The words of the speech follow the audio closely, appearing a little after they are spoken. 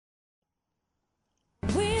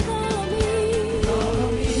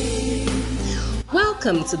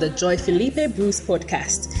Welcome to the Joy Philippe Bruce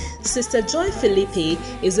podcast. Sister Joy Philippe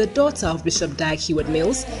is a daughter of Bishop Dag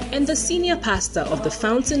Heward-Mills and the senior pastor of the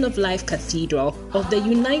Fountain of Life Cathedral of the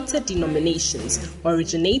United Denominations,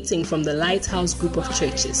 originating from the Lighthouse Group of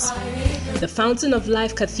Churches. The Fountain of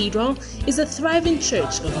Life Cathedral is a thriving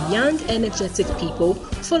church of young, energetic people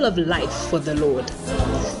full of life for the Lord.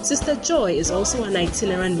 Sister Joy is also an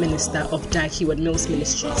itinerant minister of Dag Heward-Mills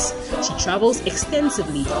Ministries. She travels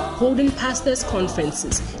extensively, holding pastors' conferences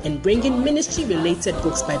and bringing ministry-related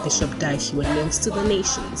books by Bishop Dag Heward-Mills to the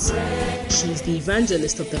nations. She is the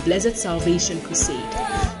evangelist of the Blessed Salvation Crusade.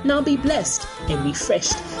 Now be blessed and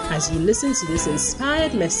refreshed as you listen to this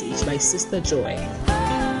inspired message by Sister Joy.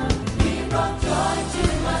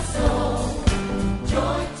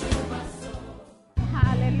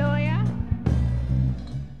 Hallelujah.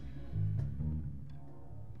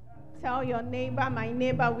 Tell your neighbor, my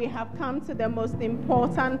neighbor, we have come to the most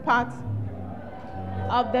important part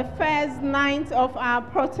of the first night of our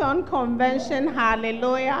Proton convention.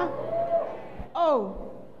 Hallelujah.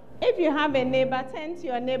 Oh, if you have a neighbor, turn to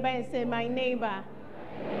your neighbor and say, my neighbor,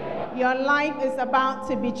 your life is about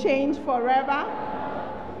to be changed forever.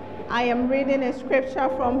 I am reading a scripture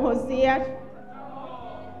from Hosea,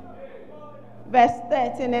 verse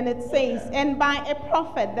 13, and it says, and by a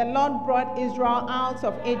prophet the Lord brought Israel out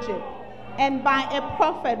of Egypt, and by a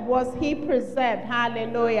prophet was he preserved.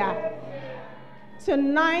 Hallelujah.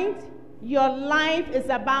 Tonight, your life is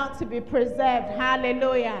about to be preserved.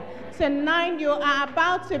 Hallelujah. Tonight, you are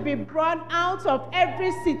about to be brought out of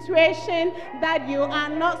every situation that you are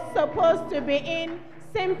not supposed to be in,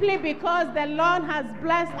 simply because the Lord has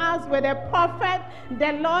blessed us with a prophet,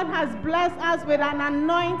 the Lord has blessed us with an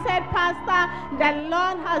anointed pastor, the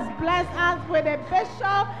Lord has blessed us with a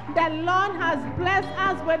bishop, the Lord has blessed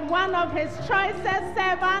us with one of his choicest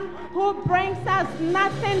servants who brings us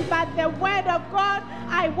nothing but the word of God.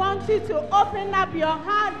 I want you to open up your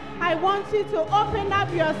heart. I want you to open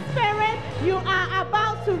up your spirit. You are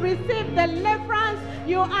about to receive deliverance.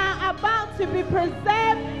 You are about to be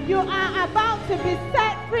preserved. You are about to be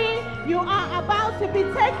set free. You are about to be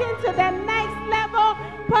taken to the next level.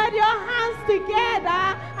 Put your hands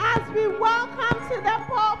together as we welcome to the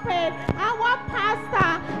pulpit our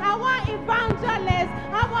pastor, our evangelist,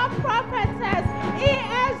 our prophetess. He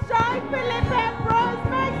is Joy Philippe Bruce.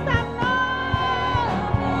 Make some noise.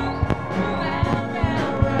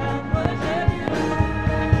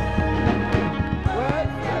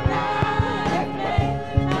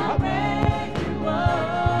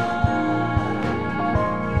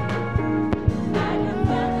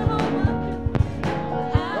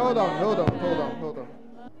 Hold on.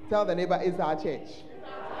 Tell the neighbor, it's our church.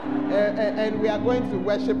 And we are going to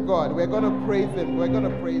worship God. We're going to praise him.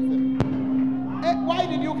 Hey, why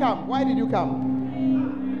did you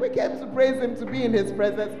come? We came to praise him, to be in his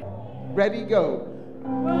presence. Ready, go.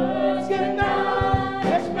 Words cannot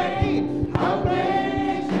explain how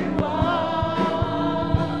great you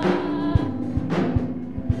are.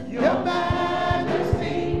 Your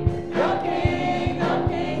majesty, your King of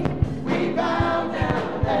kings, we bow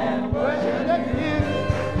down and worship you.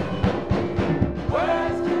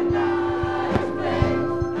 Words cannot explain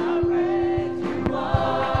how great you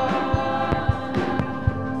are.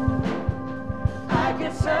 I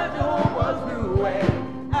can search the whole world through it.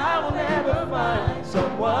 I will never find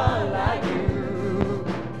someone like you.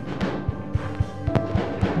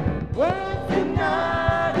 Words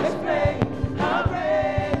cannot explain how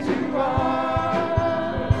great you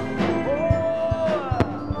are.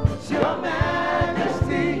 Oh, your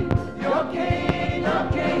majesty, your King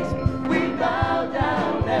of kings, we bow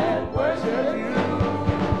down and worship you.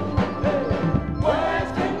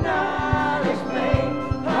 Words cannot explain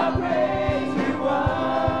how great you are.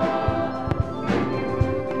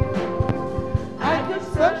 I could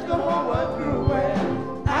search the whole world through it.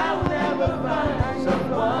 I will never find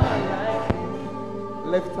someone like you.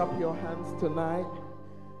 Lift up your hands tonight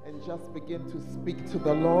and just begin to speak to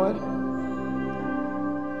the Lord.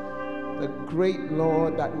 The great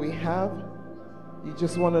Lord that we have. You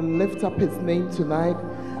just want to lift up his name tonight.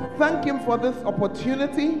 Thank him for this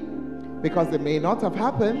opportunity, because it may not have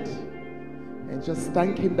happened. And just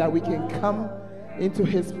thank him that we can come into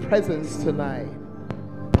his presence tonight.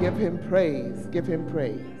 Give him praise. Give him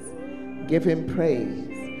praise. Give him praise.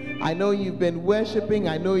 I know you've been worshiping.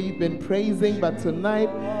 I know you've been praising. But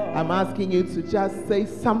tonight, I'm asking you to just say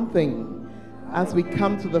something. As we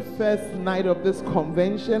come to the first night of this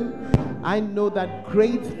convention, I know that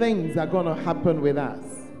great things are going to happen with us.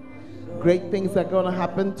 Great things are going to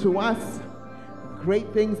happen to us.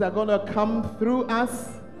 Great things are going to come through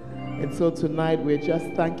us. And so tonight, we're just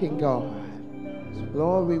thanking God.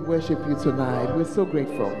 Lord, we worship you tonight. We're so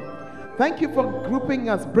grateful. Thank you for grouping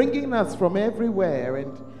us, bringing us from everywhere,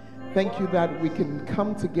 and thank you that we can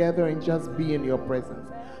come together and just be in your presence.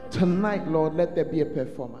 Tonight, Lord, let there be a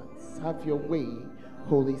performance. Have your way,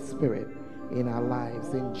 Holy Spirit, in our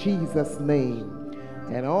lives. In Jesus' name.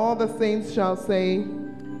 And all the saints shall say,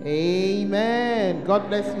 amen. God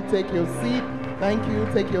bless you. Take your seat. Thank you.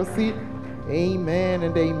 Take your seat. Amen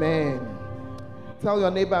and amen. Tell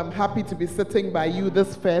your neighbor, I'm happy to be sitting by you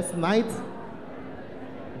this first night.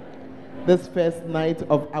 This first night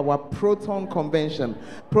of our Proton convention.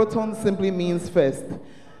 Proton simply means first.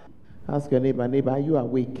 Ask your neighbor, are you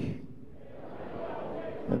awake?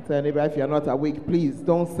 And tell your neighbor, if you're not awake, please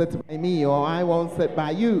don't sit by me or I won't sit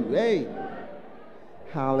by you. Hey.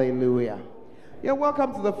 Hallelujah. You're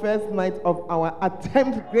welcome to the first night of our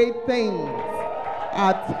Attempt Great Things.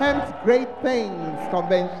 Attempt Great Things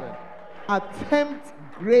convention. Attempt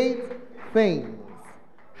great things.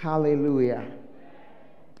 Hallelujah.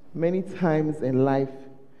 Many times in life,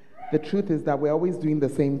 the truth is that we're always doing the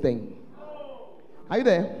same thing. Are you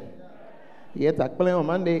there? You had to play on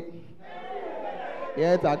Monday. You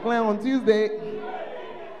had to play on Tuesday.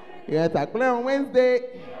 You had to play on Wednesday.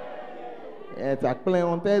 You had to play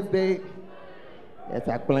on Thursday. You had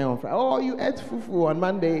to play on Friday. Oh, you ate fufu on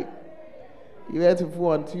Monday. You ate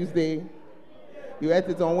fufu on Tuesday. You ate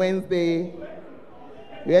it on Wednesday.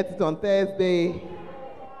 You ate it on Thursday.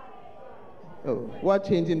 Oh, what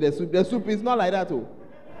changing the soup? The soup is not like that. Oh.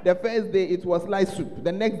 The first day it was light soup.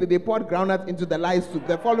 The next day they poured groundnut into the light soup.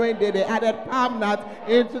 The following day they added palm nut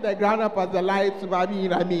into the groundnut as the light soup. I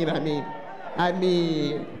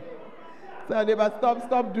mean. So they must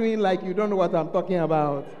stop doing like you don't know what I'm talking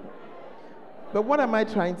about. But what am I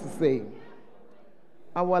trying to say?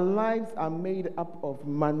 Our lives are made up of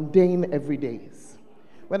mundane everydays.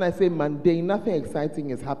 When I say mundane, nothing exciting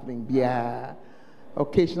is happening. Yeah.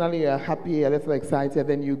 Occasionally you're happy, a little excited,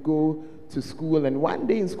 then you go to school, and one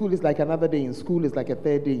day in school is like another day in school, is like a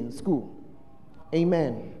third day in school.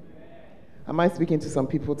 Amen. Am I speaking to some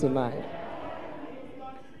people tonight?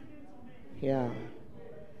 Yeah.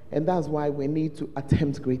 And that's why we need to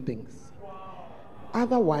attempt great things.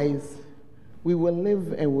 Otherwise, we will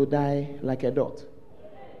live and will die like a dot.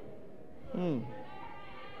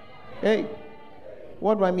 Hey,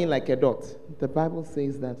 what do I mean like a dot? The Bible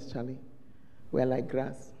says that, Charlie, we're like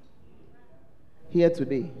grass. Here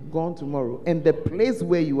today, gone tomorrow. And the place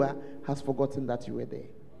where you are has forgotten that you were there.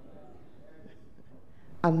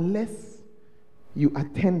 Unless you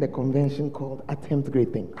attend a convention called Attempt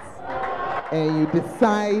Great Things. And you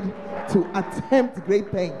decide to attempt great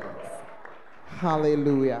things.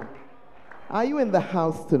 Hallelujah. Are you in the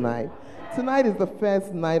house tonight? Tonight is the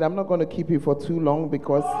first night. I'm not going to keep you for too long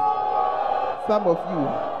because some of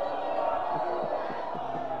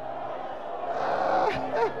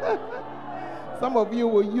you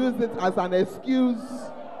will use it as an excuse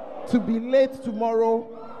to be late tomorrow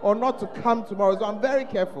or not to come tomorrow. So I'm very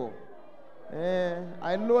careful.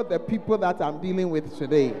 I know the people that I'm dealing with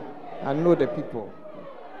today. I know the people.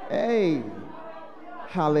 Hey,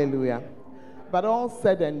 hallelujah. But all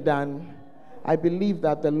said and done, I believe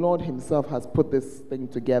that the Lord himself has put this thing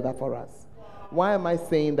together for us. Why am I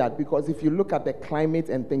saying that? Because if you look at the climate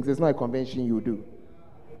and things, it's not a convention you do.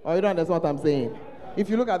 Or you don't understand what I'm saying? If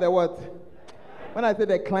you look at the what? When I say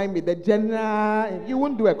the climate, the general, you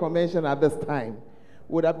wouldn't do a convention at this time.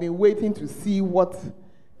 Would have been waiting to see what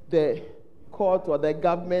the court or the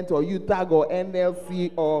government or UTAG or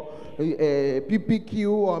NLC or PPQ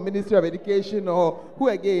or Ministry of Education or who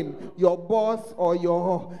again, your boss or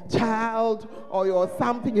your child or your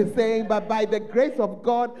something is saying. But by the grace of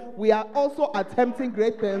God, we are also attempting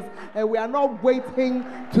great things, and we are not waiting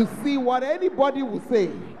to see what anybody will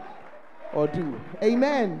say or do.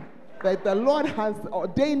 Amen. That the Lord has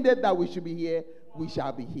ordained it that we should be here, we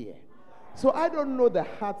shall be here. So I don't know the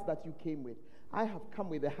heart that you came with. I have come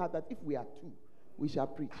with the heart that if we are two, we shall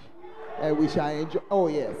preach. And we shall enjoy. Oh,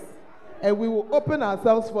 yes. And we will open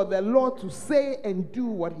ourselves for the Lord to say and do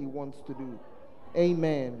what he wants to do.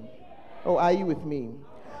 Amen. Oh, are you with me?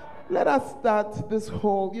 Let us start this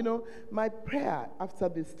whole, my prayer after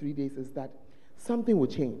these 3 days is that something will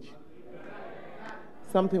change.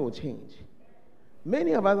 Something will change.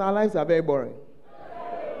 Many of us, our lives are very boring.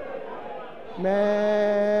 Mercy.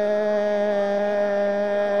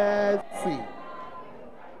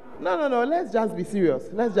 No. Let's just be serious.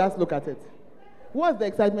 Let's just look at it. What's the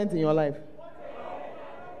excitement in your life?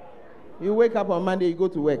 You wake up on Monday, you go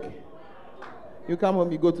to work. You come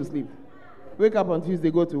home, you go to sleep. Wake up on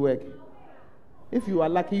Tuesday, go to work. If you are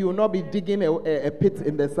lucky, you will not be digging a pit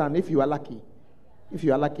in the sun. If you are lucky. If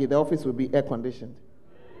you are lucky, the office will be air conditioned.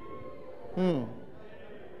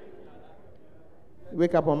 You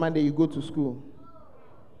wake up on Monday, you go to school.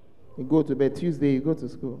 You go to bed. Tuesday, you go to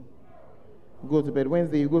school. You go to bed.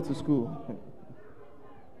 Wednesday, you go to school.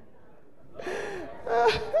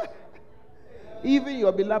 Even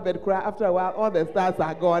your beloved cry, after a while, all the stars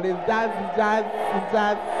are gone. It's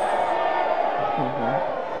just.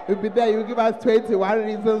 You'll be there, you give us 21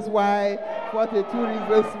 reasons why, 42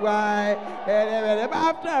 reasons why. But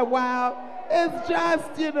after a while, it's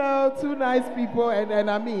just, two nice people.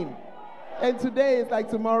 And today is like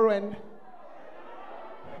tomorrow. And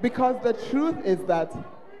because the truth is that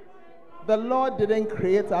the Lord didn't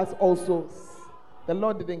create us also. The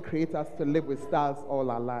Lord didn't create us to live with stars all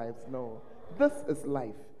our lives. No. This is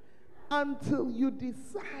life. Until you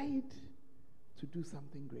decide to do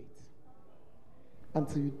something great.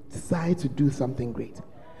 Until you decide to do something great.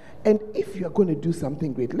 And if you're going to do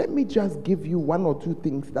something great, let me just give you one or two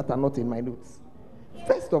things that are not in my notes.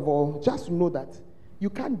 First of all, just know that you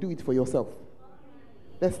can't do it for yourself.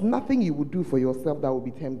 There's nothing you would do for yourself that will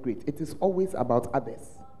be termed great. It is always about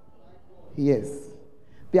others. Yes.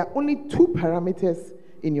 There are only two parameters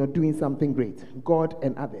in your doing something great: God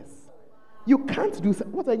and others. You can't do...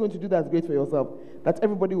 What are you going to do that's great for yourself that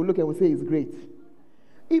everybody will look and will say is great?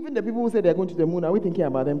 Even the people who say they're going to the moon, are we thinking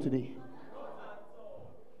about them today?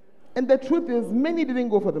 And the truth is, many didn't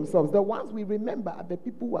go for themselves. The ones we remember are the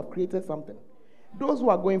people who have created something. Those who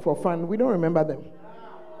are going for fun, we don't remember them.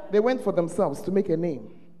 They went for themselves to make a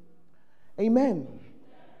name. Amen.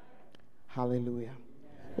 Hallelujah.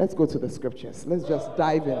 Let's go to the scriptures. Let's just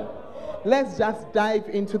dive in. Let's just dive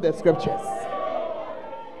into the scriptures.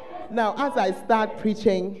 Now, as I start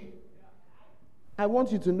preaching, I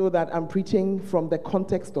want you to know that I'm preaching from the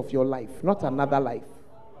context of your life, not another life.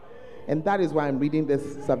 And that is why I'm reading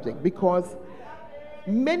this subject, because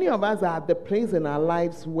many of us are at the place in our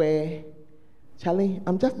lives where, Charlie,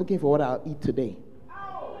 I'm just looking for what I'll eat today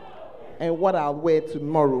and what I'll wear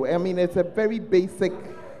tomorrow. It's a very basic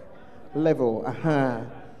level.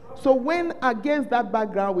 So when against that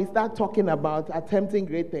background we start talking about attempting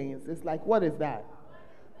great things, it's like, what is that?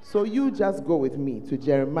 So you just go with me to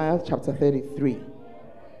Jeremiah chapter 33.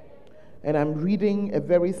 And I'm reading a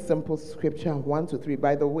very simple scripture, 1 to 3.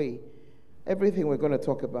 By the way, everything we're going to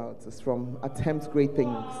talk about is from Attempt Great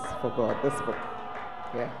Things for God, this book.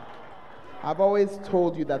 Yeah. I've always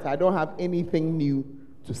told you that I don't have anything new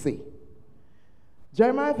to say.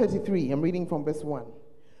 Jeremiah 33, I'm reading from verse 1.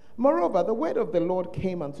 Moreover, the word of the Lord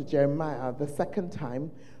came unto Jeremiah the second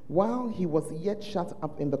time, while he was yet shut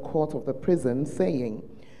up in the court of the prison, saying,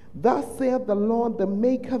 Thus saith the Lord, the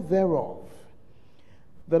maker thereof,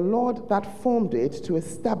 the Lord that formed it to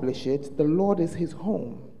establish it, the Lord is his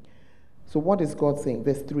home. So what is God saying?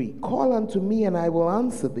 Verse 3, Call unto me, and I will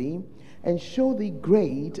answer thee, and show thee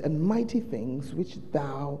great and mighty things which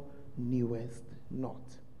thou knewest not.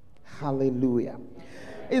 Hallelujah.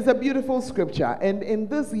 It's a beautiful scripture. And in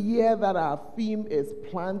this year that our theme is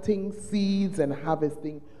planting seeds and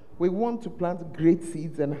harvesting, we want to plant great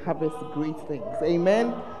seeds and harvest great things.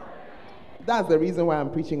 Amen? That's the reason why I'm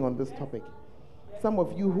preaching on this topic. Some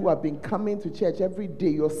of you who have been coming to church every day,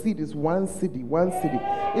 your seed is one cedi.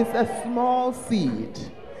 It's a small seed.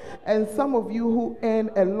 And some of you who earn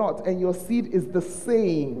a lot and your seed is the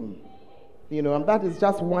same. And that is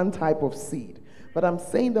just one type of seed. But I'm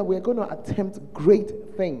saying that we're going to attempt great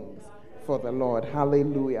things for the Lord.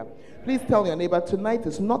 Hallelujah. Please tell your neighbor, tonight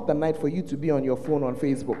is not the night for you to be on your phone on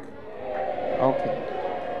Facebook.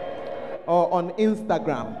 Okay. Or on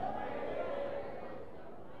Instagram.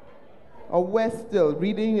 Or worse still,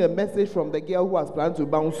 reading a message from the girl who has planned to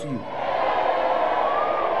bounce you.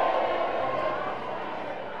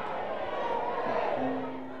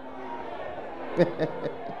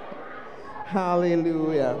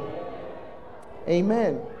 Hallelujah.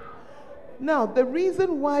 Amen. Now, the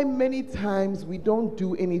reason why many times we don't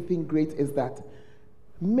do anything great is that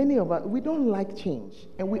many of us, we don't like change.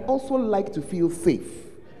 And we also like to feel safe.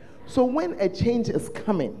 So when a change is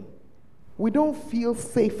coming, we don't feel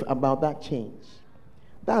safe about that change.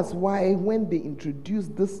 That's why when they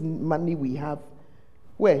introduced this money we have,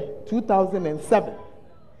 2007,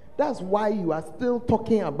 that's why you are still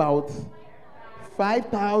talking about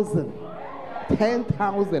 5,000,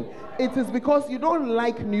 10,000. It is because you don't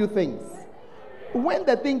like new things. When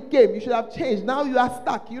the thing came, you should have changed. Now you are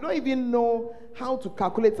stuck. You don't even know how to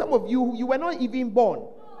calculate. Some of you were not even born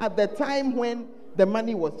at the time when the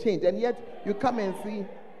money was changed, and yet you come and see.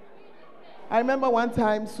 I remember one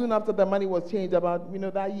time, soon after the money was changed, about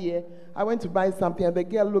that year, I went to buy something, and the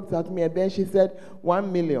girl looked at me, and then she said,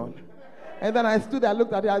 1 million. And then I stood there,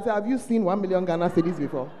 looked at her, I said, have you seen 1 million Ghana cedis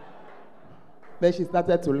before? Then she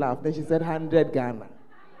started to laugh. Then she said, 100 Ghana.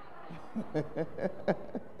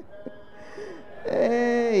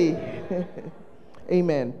 Hey.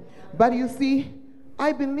 Amen. But you see,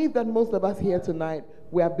 I believe that most of us here tonight,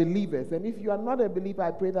 we are believers. And if you are not a believer,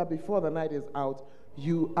 I pray that before the night is out,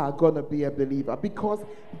 you are going to be a believer. Because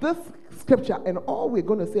this scripture and all we're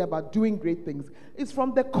going to say about doing great things is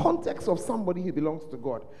from the context of somebody who belongs to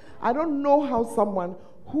God. I don't know how someone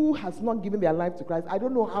who has not given their life to Christ, I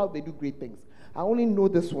don't know how they do great things. I only know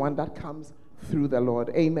this one that comes through the Lord.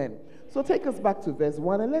 Amen. So take us back to verse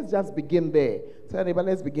 1 and let's just begin there. Tell anybody,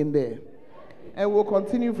 let's begin there. And we'll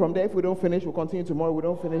continue from there. If we don't finish, we'll continue tomorrow. If we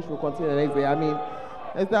don't finish, we'll continue the next day. I mean,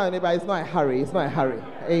 it's not anybody, it's not a hurry. It's not a hurry.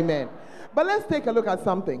 Amen. But let's take a look at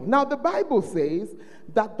something. Now, the Bible says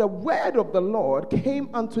that the word of the Lord came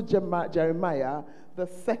unto Jeremiah the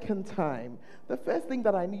second time. The first thing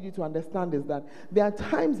that I need you to understand is that there are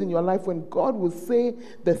times in your life when God will say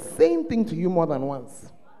the same thing to you more than once.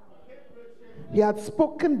 He had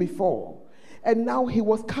spoken before, and now he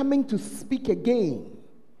was coming to speak again,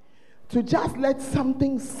 to just let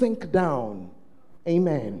something sink down.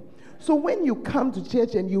 Amen. So when you come to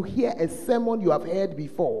church and you hear a sermon you have heard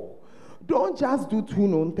before, don't just do two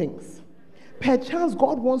known things. Perchance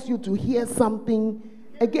God wants you to hear something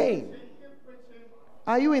again.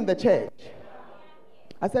 Are you in the church?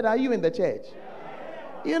 I said, are you in the church?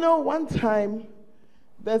 You know, one time,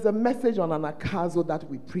 there's a message on an Akazo that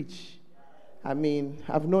we preach. I mean,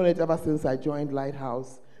 I've known it ever since I joined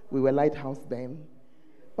Lighthouse. We were Lighthouse then.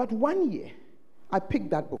 But one year, I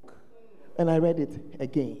picked that book, and I read it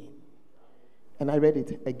again. And I read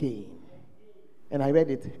it again. And I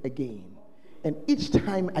read it again. And each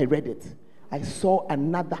time I read it, I saw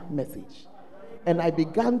another message. And I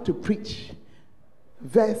began to preach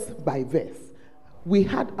verse by verse. We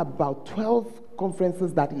had about 12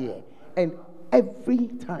 conferences that year. And every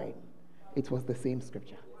time, it was the same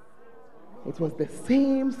scripture. It was the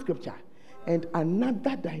same scripture. And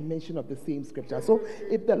another dimension of the same scripture. So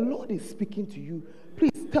if the Lord is speaking to you,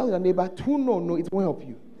 please tell your neighbor, too no, it won't help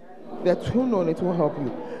you. The too no, it won't help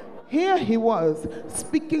you. Here he was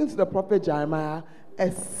speaking to the prophet Jeremiah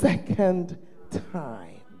a second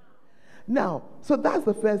time. Now, so that's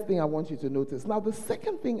the first thing I want you to notice. Now, the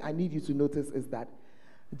second thing I need you to notice is that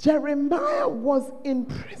Jeremiah was in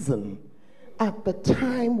prison at the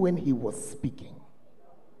time when he was speaking.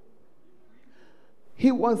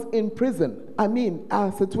 He was in prison. I mean,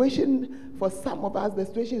 our situation, for some of us, the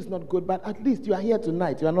situation is not good, but at least you are here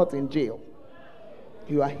tonight. You are not in jail.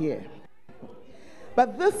 You are here.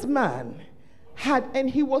 But this man and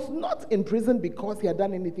he was not in prison because he had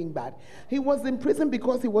done anything bad. He was in prison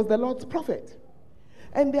because he was the Lord's prophet.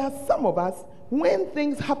 And there are some of us, when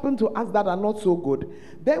things happen to us that are not so good,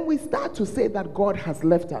 then we start to say that God has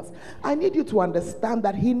left us. I need you to understand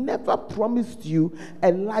that he never promised you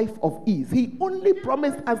a life of ease. He only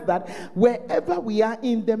promised us that wherever we are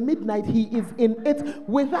in the midnight, he is in it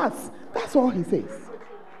with us. That's all he says.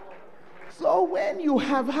 So when you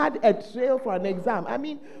have had a trail for an exam, I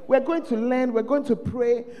mean, we're going to learn, we're going to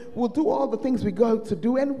pray, we'll do all the things we got to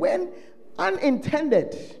do. And when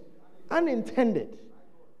unintended,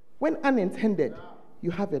 you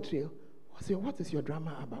have a trail, what is your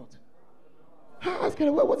drama about?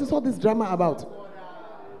 What is all this drama about?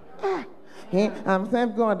 I'm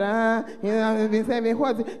saved God. I've been saving.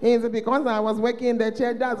 What? It's because I was working in the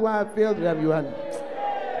church, that's why I failed everyone.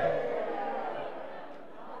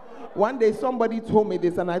 One day somebody told me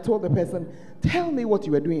this and I told the person, tell me what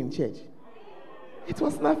you were doing in church. It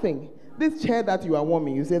was nothing. This chair that you are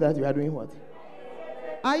warming, you say that you are doing what?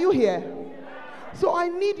 Are you here? So I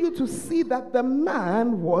need you to see that the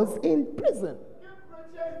man was in prison.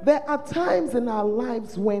 There are times in our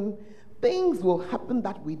lives when things will happen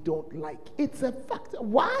that we don't like. It's a fact.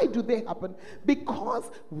 Why do they happen? Because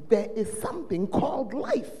there is something called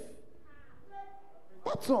life.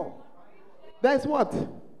 That's all. That's what?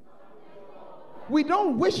 We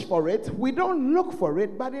don't wish for it, we don't look for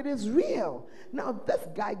it, but it is real. Now, this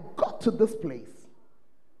guy got to this place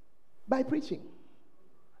by preaching.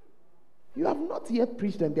 You have not yet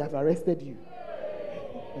preached and they have arrested you.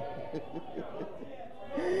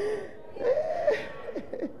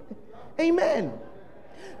 Amen.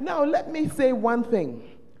 Now, let me say one thing.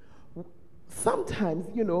 Sometimes,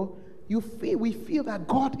 we feel that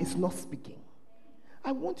God is not speaking.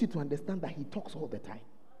 I want you to understand that he talks all the time.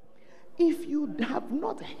 If you have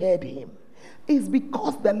not heard him, it's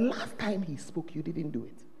because the last time he spoke, you didn't do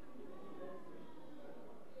it.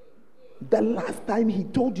 The last time he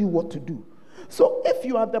told you what to do. So if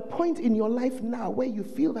you are at the point in your life now where you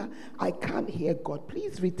feel that I can't hear God,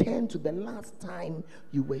 please return to the last time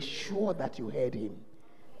you were sure that you heard him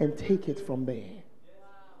and take it from there.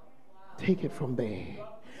 Take it from there.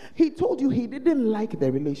 He told you he didn't like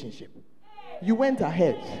the relationship. You went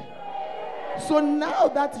ahead. So now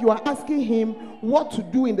that you are asking him what to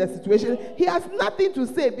do in the situation, he has nothing to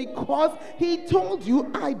say because he told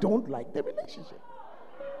you, I don't like the relationship.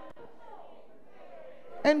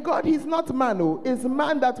 And God, he's not man. Oh, it's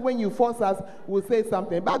man that when you force us, will say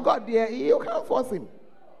something. But God, dear, you can't force him.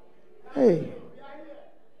 Hey.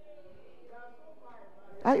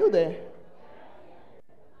 Are you there?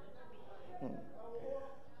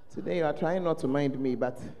 Today you are trying not to mind me,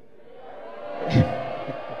 but...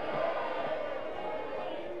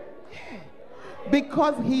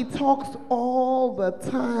 because he talks all the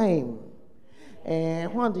time.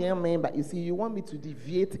 And what do you mean? But you see, you want me to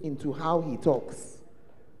deviate into how he talks.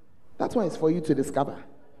 That's why it's for you to discover.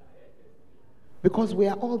 Because we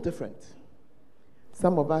are all different.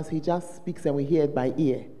 Some of us, he just speaks and we hear it by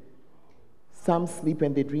ear. Some sleep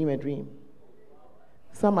and they dream a dream.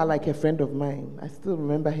 Some are like a friend of mine. I still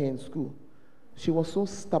remember her in school. She was so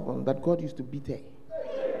stubborn that God used to beat her.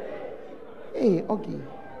 Hey, Oggy.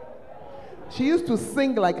 She used to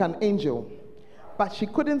sing like an angel, but she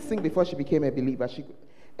couldn't sing before she became a believer.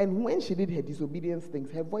 And when she did her disobedience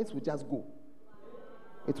things, her voice would just go.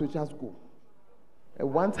 It would just go.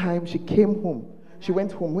 And one time she came home. She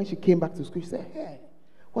went home. When she came back to school, she said, hey,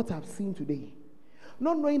 what I've seen today.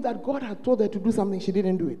 Not knowing that God had told her to do something, she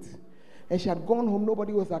didn't do it. And she had gone home.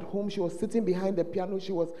 Nobody was at home. She was sitting behind the piano.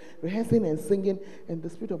 She was rehearsing and singing. And the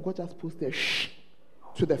Spirit of God just pushed her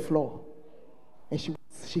to the floor. And she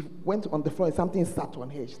went on the floor and something sat on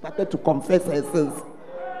her. She started to confess her sins.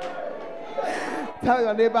 Tell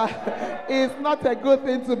your neighbor, it's not a good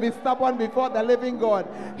thing to be stubborn before the living God.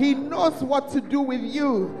 He knows what to do with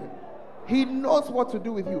you. He knows what to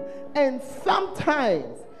do with you. And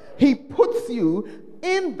sometimes he puts you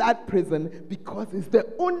in that prison because it's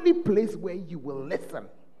the only place where you will listen.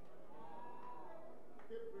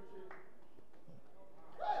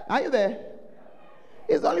 Are you there?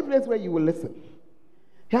 It's the only place where you will listen.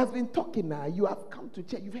 He has been talking now. You have come to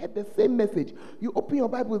church. You've heard the same message. You open your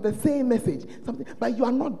Bible with the same message. Something, but you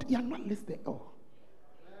are not listening. Oh.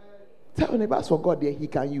 Tell your neighbors for God there, he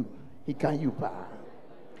can you. He can you.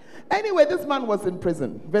 Anyway, this man was in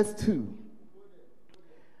prison. Verse 2.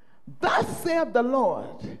 Thus saith the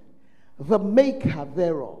Lord, the maker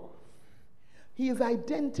thereof. He is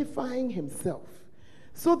identifying himself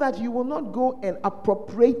so that you will not go and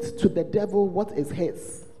appropriate to the devil what is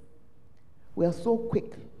his. We are so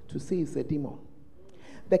quick to say it's a demon.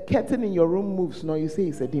 The curtain in your room moves, now you say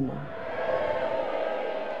it's a demon.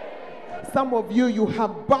 Some of you, you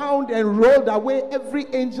have bound and rolled away every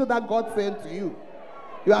angel that God sent to you.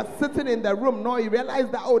 You are sitting in the room, now you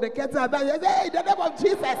realize that, oh, the curtain are down. Hey, in the name of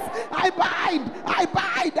Jesus, I bind,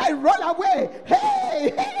 I roll away.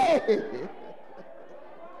 Hey.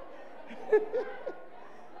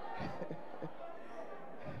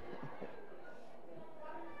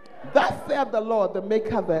 Thus saith the Lord, the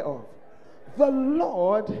maker thereof. The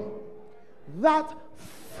Lord that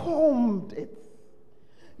formed it.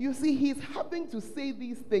 You see, he's having to say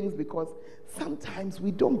these things because sometimes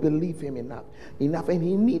we don't believe him enough, and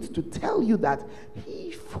he needs to tell you that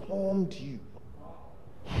he formed you.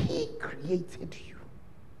 He created you.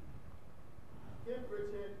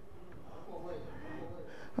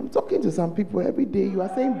 I'm talking to some people every day. You are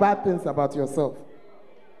saying bad things about yourself.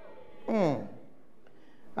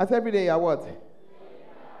 As every day you are what?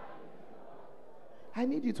 I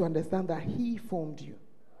need you to understand that he formed you.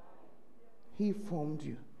 He formed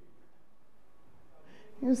you.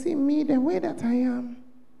 You see me the way that I am.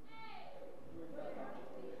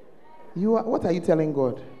 What are you telling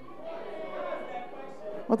God?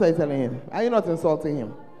 What are you telling him? Are you not insulting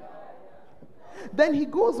him? Then he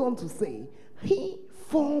goes on to say, he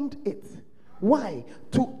formed it. Why?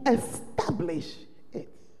 To establish it.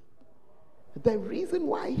 The reason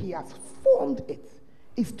why he has formed it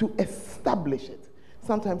is to establish it.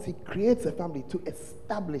 Sometimes he creates a family to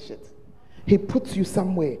establish it. He puts you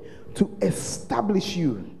somewhere to establish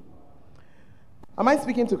you. Am I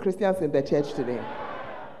speaking to Christians in the church today?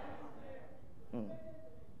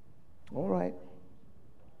 All right.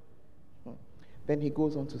 Then he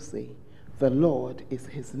goes on to say, the Lord is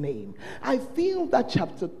his name. I feel that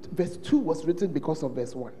verse 2 was written because of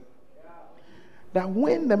verse 1. That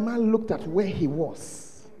when the man looked at where he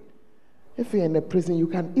was, if you're in a prison, you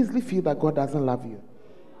can easily feel that God doesn't love you.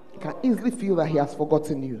 You can easily feel that he has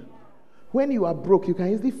forgotten you. When you are broke, you can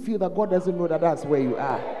easily feel that God doesn't know that that's where you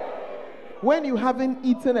are. When you haven't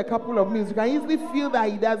eaten a couple of meals, you can easily feel that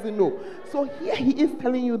he doesn't know. So here he is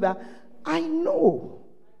telling you that, I know.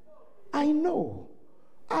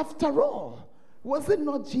 After all, was it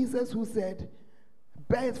not Jesus who said,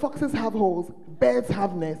 foxes have holes, birds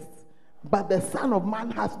have nests, but the Son of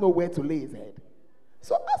Man has nowhere to lay his head.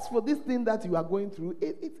 So as for this thing that you are going through,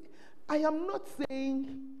 I am not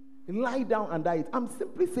saying lie down under it. I'm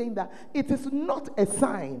simply saying that it is not a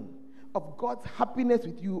sign of God's happiness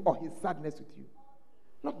with you or his sadness with you.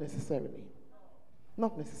 Not necessarily.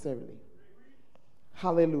 Not necessarily.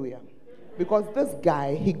 Hallelujah. Because this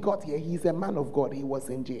guy, he got here, he's a man of God, he was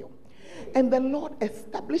in jail. And the Lord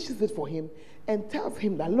establishes it for him and tells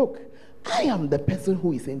him that, look, I am the person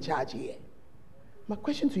who is in charge here. My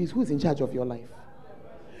question to you is, who is in charge of your life?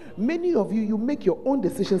 Many of you, you make your own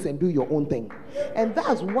decisions and do your own thing. And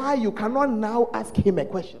that's why you cannot now ask him a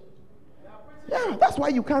question. Yeah, that's why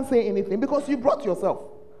you can't say anything, because you brought yourself.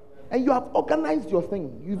 And you have organized your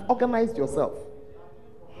thing. You've organized yourself.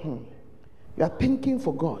 You are thinking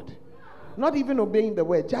for God. Not even obeying the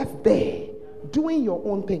word, just there, doing your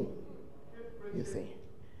own thing. You see.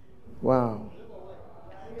 Wow.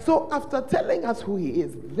 So after telling us who he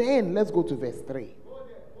is, then let's go to verse 3.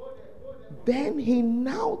 Then he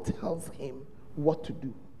now tells him what to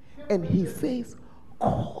do. And he says,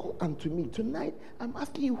 call unto me. Tonight, I'm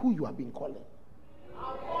asking you who you have been calling.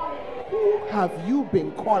 Who have you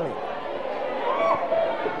been calling?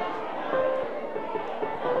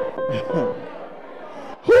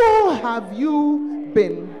 Who have you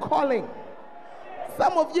been calling?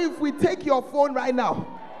 Some of you, if we take your phone right now,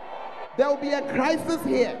 there will be a crisis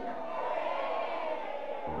here.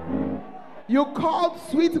 You called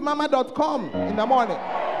sweetmama.com in the morning,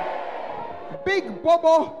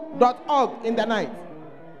 bigbobo.org in the night.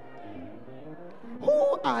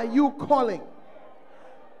 Who are you calling?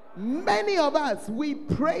 Many of us, we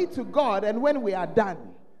pray to God, and when we are done,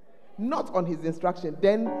 not on his instruction,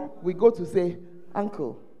 then we go to say,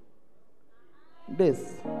 uncle,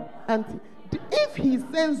 this, auntie. If he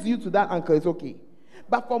sends you to that uncle, it's okay.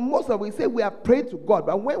 But for most of us, we say we have prayed to God,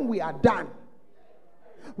 but when we are done,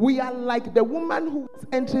 we are like the woman who was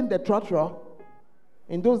entering the trotro.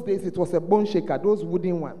 In those days, it was a bone shaker, those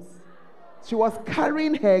wooden ones. She was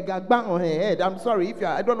carrying her gagba on her head. I'm sorry, if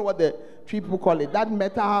I don't know what the people call it, that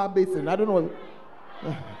metal basin, I don't know.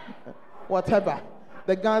 Whatever.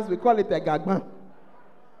 The guns, we call it a gagba.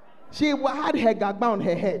 She had her gagba on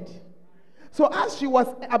her head. So as she was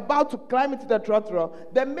about to climb into the trotro,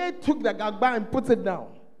 the maid took the gagba and put it down.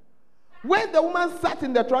 When the woman sat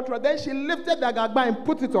in the trotro, then she lifted the gagba and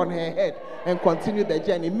put it on her head and continued the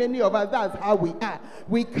journey. Many of us, that's how we are.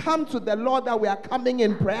 We come to the Lord that we are coming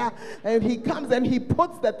in prayer, and he comes and he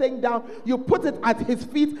puts the thing down. You put it at his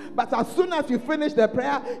feet, but as soon as you finish the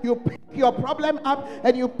prayer, you pick your problem up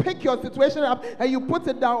and you pick your situation up and you put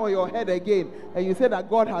it down on your head again. And you say that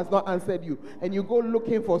God has not answered you, and you go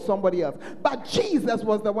looking for somebody else. But Jesus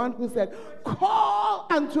was the one who said, call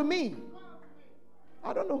unto me.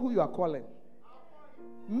 I don't know who you are calling.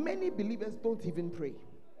 Many believers don't even pray.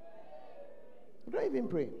 Don't even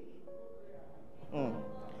pray.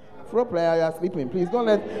 For prayer, you are sleeping. Please don't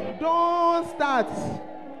start.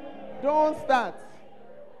 Don't start.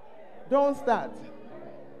 Don't start.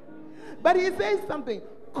 But he says something.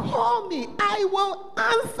 Call me, I will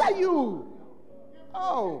answer you.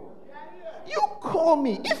 Oh, you call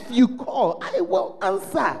me. If you call, I will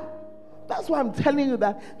answer. That's why I'm telling you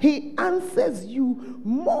that he answers you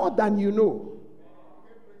more than you know.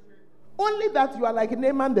 Only that you are like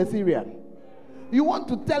Naaman the Syrian. You want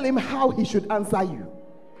to tell him how he should answer you.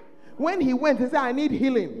 When he went, he said, I need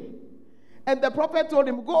healing. And the prophet told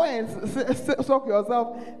him, go and soak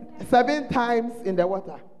yourself 7 times in the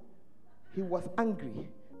water. He was angry.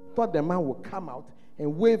 Thought the man would come out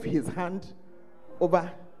and wave his hand over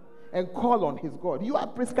and call on his God. You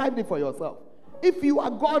have prescribed it for yourself. If you are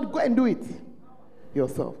God, go and do it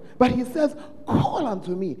yourself. But he says, call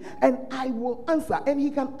unto me and I will answer. And he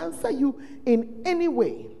can answer you in any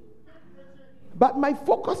way. But my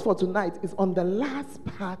focus for tonight is on the last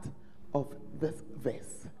part of this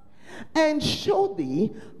verse. And show thee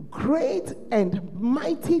great and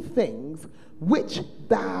mighty things which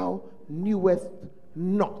thou knewest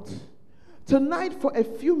not. Tonight, for a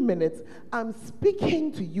few minutes, I'm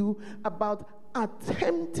speaking to you about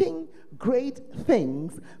attempting great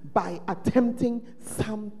things by attempting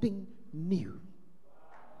something new.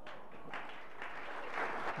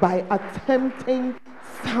 By attempting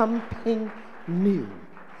something new.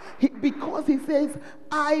 Because he says,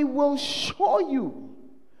 I will show you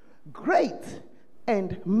great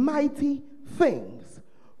and mighty things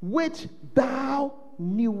which thou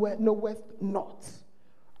knowest not.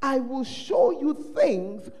 I will show you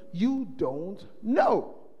things you don't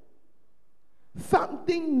know.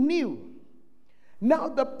 Something new. Now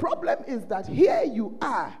the problem is that here you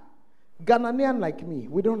are, Ghanaian like me,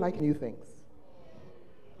 we don't like new things.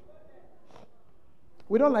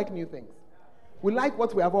 We don't like new things. We like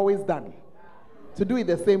what we have always done, to do it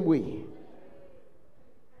the same way.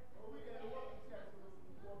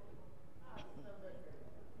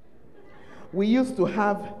 We used to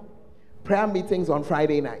have prayer meetings on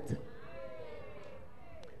Friday night.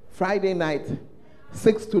 Friday night,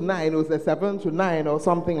 6 to 9, it was a 7 to 9 or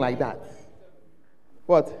something like that.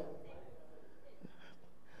 What?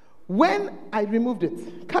 When I removed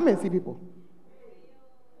it, come and see people.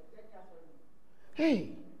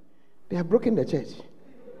 Hey, they have broken the church.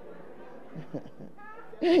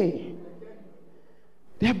 Hey,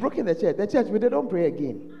 they have broken the church. The church, they don't pray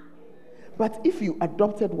again. But if you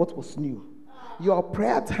adopted what was new, your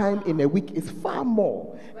prayer time in a week is far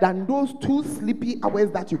more than those 2 sleepy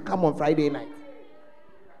hours that you come on Friday night.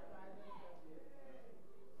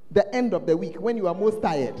 The end of the week, when you are most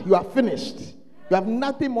tired, you are finished. You have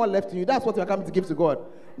nothing more left in you. That's what you are coming to give to God.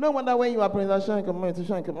 No wonder when you are praying,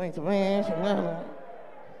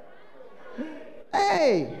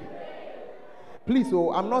 hey! Please,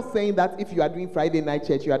 so I'm not saying that if you are doing Friday night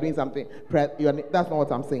church, you are doing something. That's not what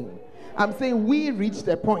I'm saying. I'm saying we reached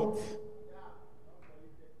a point.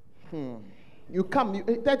 You come,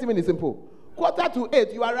 30 minutes simple.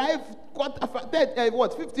 7:45, you arrive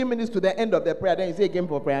 15 minutes to the end of the prayer, then you say again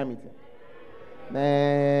for prayer meeting.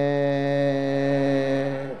 Yes.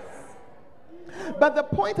 But the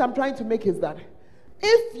point I'm trying to make is that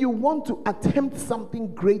if you want to attempt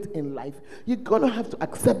something great in life, you're going to have to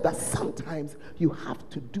accept that sometimes you have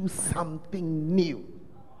to do something new.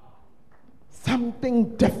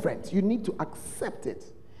 Something different. You need to accept it.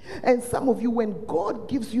 And some of you, when God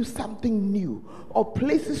gives you something new or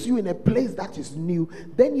places you in a place that is new,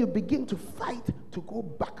 then you begin to fight to go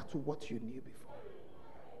back to what you knew before.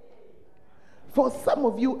 For some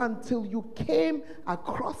of you, until you came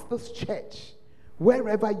across this church,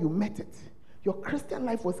 wherever you met it, your Christian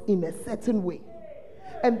life was in a certain way.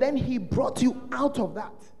 And then he brought you out of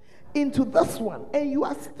that into this one, and you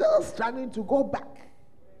are still struggling to go back.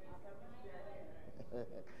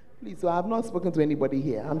 Please, so I have not spoken to anybody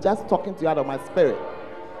here. I'm just talking to you out of my spirit.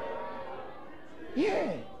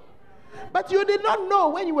 Yeah. But you did not know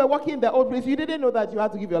when you were walking in the old place, you didn't know that you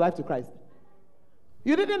had to give your life to Christ.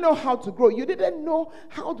 You didn't know how to grow. You didn't know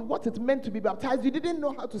what it meant to be baptized. You didn't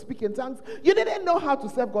know how to speak in tongues. You didn't know how to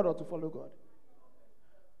serve God or to follow God.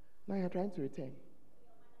 Now you're trying to return.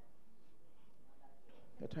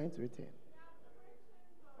 You're trying to return.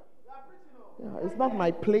 Yeah, it's not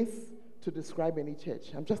my place to describe any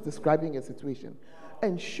church. I'm just describing a situation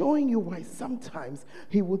and showing you why sometimes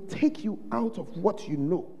he will take you out of what you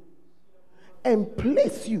know and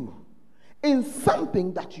place you in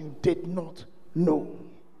something that you did not know.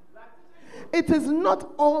 It is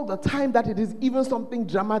not all the time that it is even something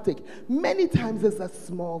dramatic. Many times it's a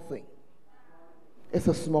small thing. It's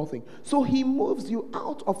a small thing. So he moves you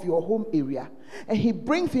out of your home area and he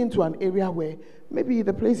brings you into an area where maybe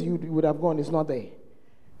the place you would have gone is not there.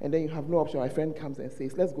 And then you have no option. My friend comes and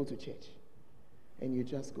says, let's go to church. And you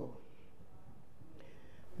just go.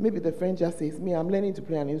 Maybe the friend just says, I'm learning to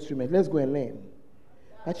play an instrument. Let's go and learn.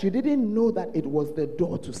 But you didn't know that it was the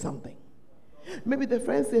door to something. Maybe the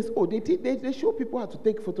friend says, they show people how to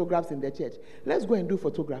take photographs in their church. Let's go and do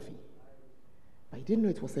photography. But you didn't know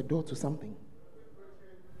it was a door to something.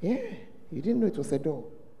 Yeah, you didn't know it was a door.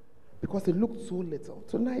 Because it looked so little.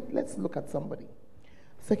 Tonight, let's look at somebody.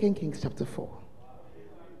 2 Kings chapter 4.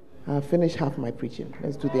 I'll finish half my preaching.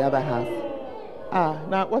 Let's do the other half.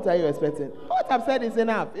 Now, what are you expecting? What I've said is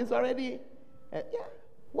enough. It's already,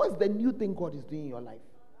 What's the new thing God is doing in your life?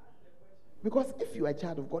 Because if you are a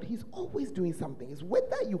child of God, he's always doing something. It's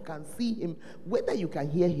whether you can see him, whether you can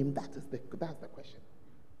hear him, that's the question.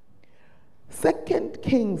 2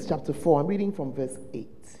 Kings chapter 4, I'm reading from verse 8.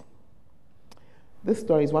 This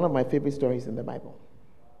story is one of my favorite stories in the Bible.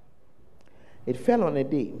 It fell on a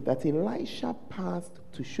day that Elisha passed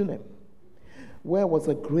to Shunem, where was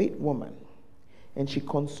a great woman, and she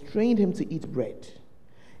constrained him to eat bread.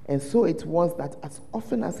 And so it was that as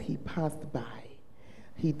often as he passed by,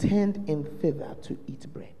 he turned in thither to eat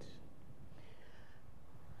bread.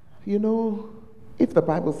 You know, if the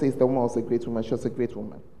Bible says the woman was a great woman, she was a great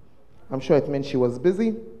woman. I'm sure it meant she was busy.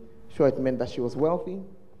 I'm sure it meant that she was wealthy. I'm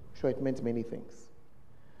sure it meant many things.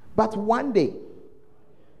 But one day,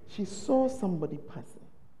 she saw somebody passing,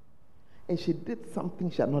 and she did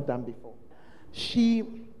something she had not done before.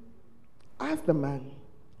 She asked the man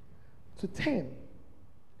to turn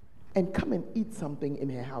and come and eat something in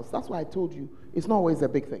her house. That's why I told you it's not always a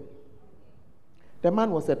big thing. The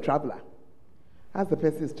man was a traveler. As the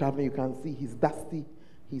person is traveling, you can see he's dusty,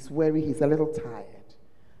 he's weary, he's a little tired.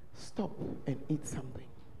 Stop and eat something.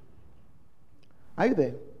 Are you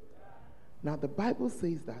there? Now, the Bible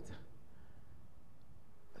says that,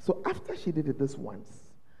 so after she did it this once,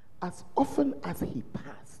 as often as he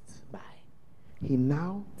passed by, he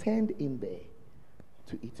now turned in there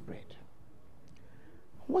to eat bread.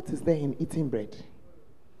 What is there in eating bread?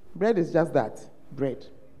 Bread is just that, bread.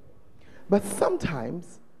 But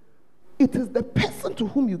sometimes, it is the person to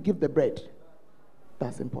whom you give the bread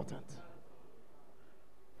that's important.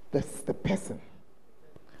 That's the person.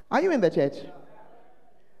 Are you in the church?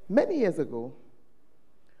 Many years ago,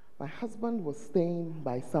 my husband was staying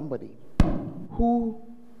by somebody who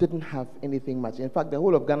didn't have anything much. In fact, the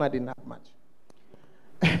whole of Ghana didn't have much.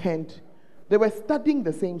 And they were studying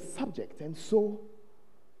the same subject. And so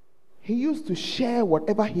he used to share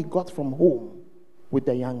whatever he got from home with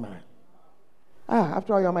the young man.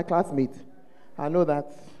 After all, you're my classmate. I know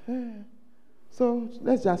that. So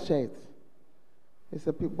let's just share it. It's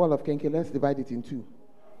a ball of kenke. Let's divide it in two.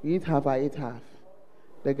 You eat half, I eat half.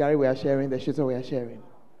 The gari we are sharing, the shito we are sharing.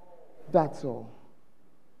 That's all.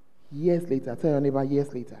 Years later, tell your neighbor,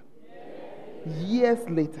 years later. Years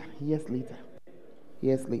later, years later,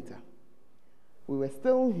 years later. We were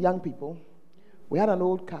still young people. We had an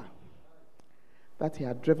old car that he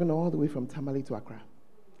had driven all the way from Tamale to Accra.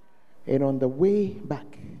 And on the way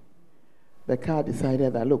back, the car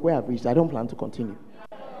decided that, look, where I've reached, I don't plan to continue.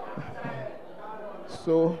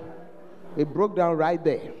 So it broke down right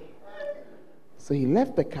there. So he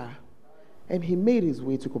left the car and he made his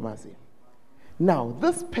way to Kumasi. Now,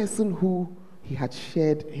 this person who he had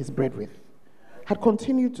shared his bread with had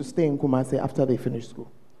continued to stay in Kumasi after they finished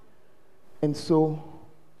school. And so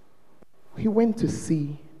he went to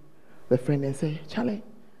see the friend and said, Charlie,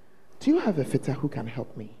 do you have a fitter who can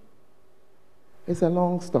help me? It's a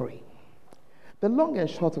long story. The long and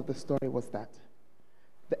short of the story was that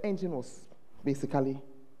the engine was basically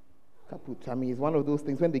kaput. I mean, it's one of those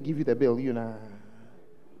things when they give you the bill, you know.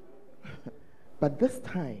 But this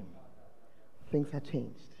time, things had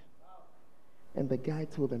changed. And the guy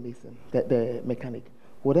told the mason, the mechanic,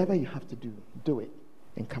 whatever you have to do, do it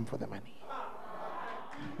and come for the money.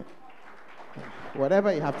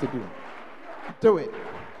 Whatever you have to do it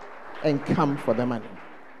and come for the money.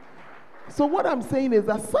 So what I'm saying is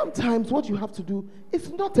that sometimes what you have to do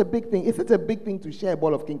is not a big thing. Is it a big thing to share a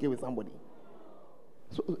ball of kinky with somebody?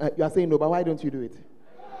 So, you are saying no, but why don't you do it?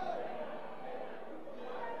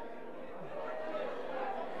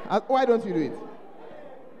 Why don't you do it?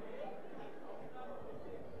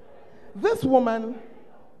 This woman,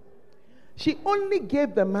 she only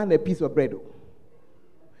gave the man a piece of bread.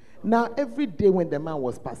 Now, every day when the man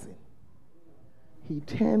was passing, he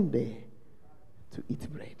turned there to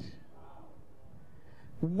eat bread.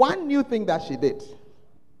 One new thing that she did,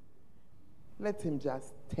 let him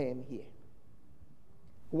just turn here.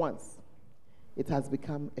 Once, it has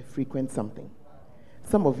become a frequent something.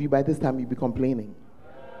 Some of you, by this time, you'll be complaining.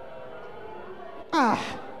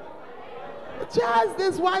 Just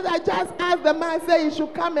this one, I just asked the man, say he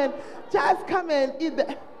should come and just come and eat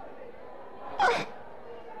the...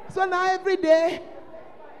 So now every day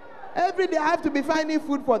I have to be finding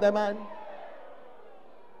food for the man.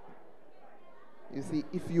 You see,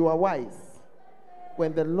 if you are wise,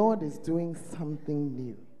 when the Lord is doing something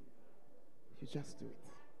new, you just do it.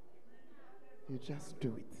 You just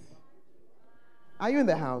do it. Are you in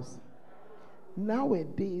the house?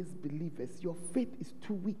 Nowadays, believers, your faith is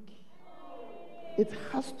too weak. It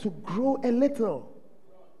has to grow a little.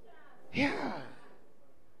 Yeah.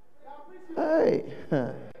 Hey.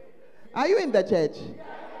 Are you in the church?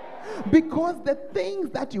 Because the things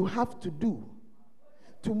that you have to do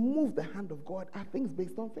to move the hand of God are things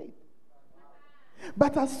based on faith.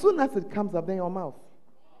 But as soon as it comes up in your mouth,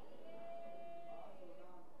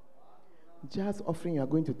 just offering you are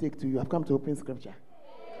going to take to you. I've come to open scripture.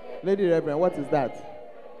 Lady Reverend, what is that?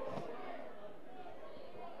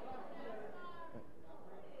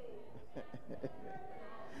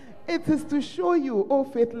 It is to show you, oh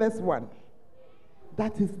faithless one,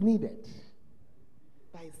 that is needed.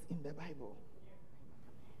 That is in the Bible.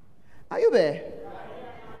 Are you there?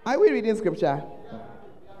 Are we reading scripture?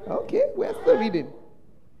 Okay, we're still reading.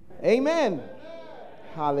 Amen.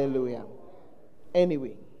 Hallelujah.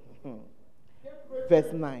 Anyway,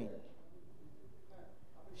 verse 9.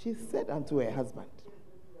 She said unto her husband,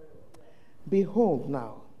 behold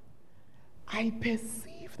now, I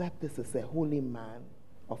perceive that this is a holy man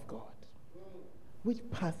of God, which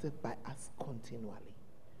passeth by us continually.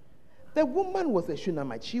 The woman was a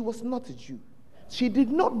Shunammite. She was not a Jew. She did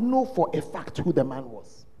not know for a fact who the man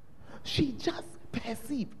was. She just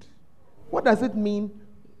perceived. What does it mean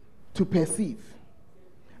to perceive?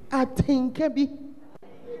 A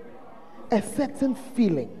certain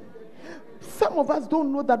feeling. Some of us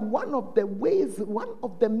don't know that one of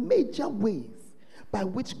the major ways by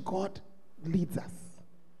which God leads us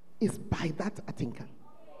is by that atinka.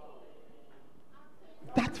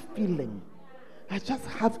 That feeling. I just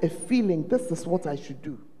have a feeling this is what I should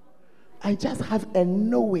do. I just have a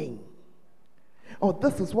knowing. Or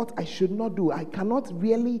this is what I should not do. I cannot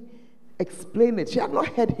really explain it. She had not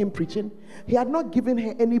heard him preaching. He had not given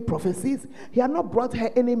her any prophecies. He had not brought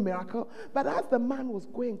her any miracle. But as the man was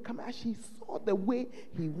going, as she saw the way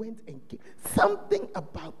he went and came, something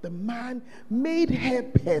about the man made her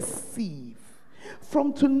perceive.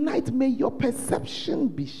 From tonight, may your perception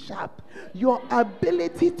be sharp. Your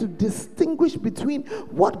ability to distinguish between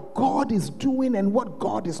what God is doing and what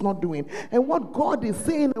God is not doing, and what God is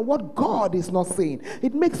saying and what God is not saying.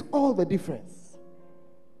 It makes all the difference.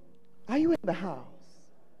 Are you in the house?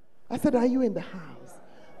 I said, are you in the house?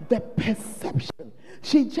 The perception.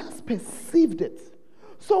 She just perceived it.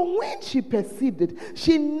 So when she perceived it,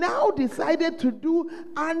 she now decided to do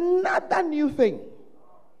another new thing.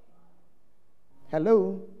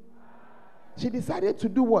 Hello? She decided to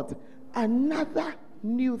do what? Another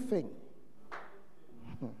new thing.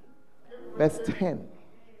 Verse 10.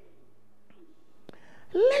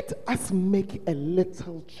 Let us make a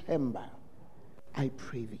little chamber, I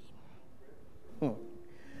pray thee.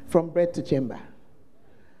 From bed to chamber.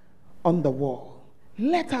 On the wall.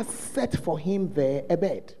 Let us set for him there a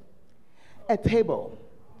bed, a table,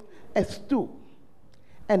 a stool,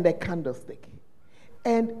 and a candlestick.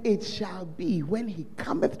 And it shall be when he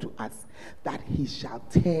cometh to us that he shall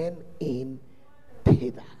turn in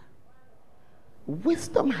thither.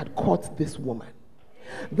 Wisdom had caught this woman.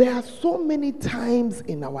 There are so many times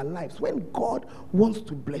in our lives when God wants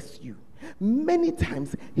to bless you. Many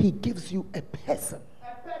times he gives you a person.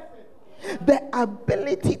 The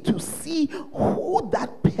ability to see who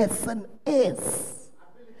that person is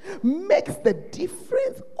makes the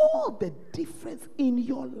difference, all the difference in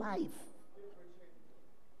your life.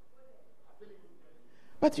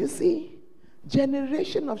 But you see,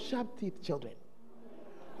 generation of sharp teeth children,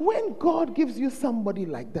 when God gives you somebody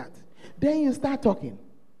like that, then you start talking.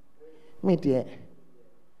 Me dear,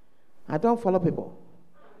 I don't follow people.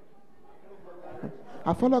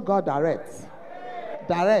 I follow God direct.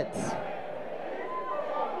 Direct.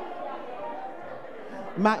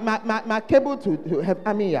 My cable to have,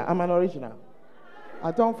 I'm an original.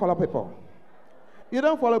 I don't follow people. You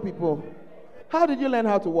don't follow people. How did you learn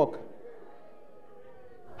how to walk?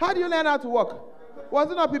 How did you learn how to walk? Was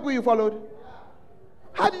it not people you followed?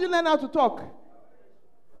 How did you learn how to talk?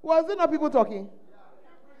 Was it not people talking?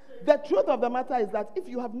 The truth of the matter is that if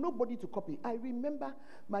you have nobody to copy, I remember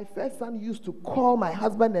my first son used to call my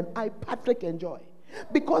husband and I, Patrick and Joy,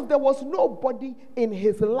 because there was nobody in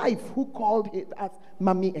his life who called it as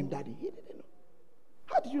mommy and daddy. He didn't know.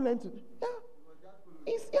 How did you learn to?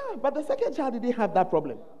 But the second child didn't have that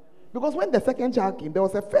problem. Because when the second child came, there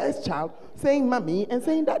was a first child saying mommy and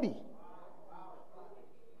saying daddy.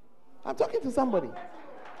 I'm talking to somebody.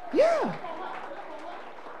 Yeah.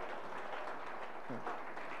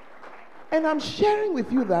 And I'm sharing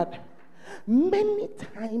with you that many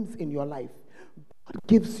times in your life, God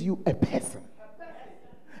gives you a person.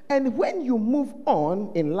 And when you move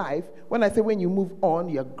on in life, when I say when you move on,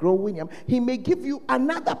 you're growing, he may give you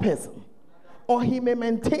another person. Or he may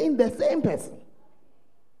maintain the same person.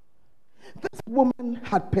 This woman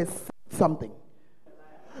had perceived something.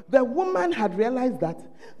 The woman had realized that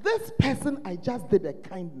this person I just did a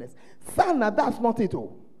kindness. Sana, that's not it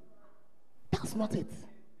all. That's not it.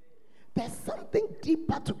 There's something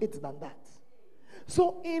deeper to it than that.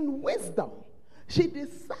 So in wisdom, she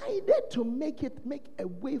decided to make a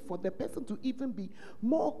way for the person to even be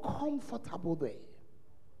more comfortable there.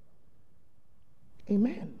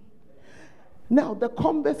 Amen. Now, the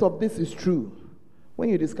converse of this is true. When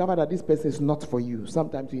you discover that this person is not for you,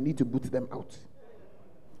 sometimes you need to boot them out.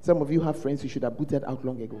 Some of you have friends you should have booted out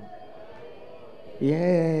long ago.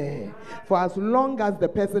 Yeah. For as long as the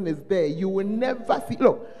person is there, you will never see.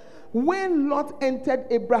 Look, when Lot entered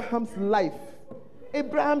Abraham's life,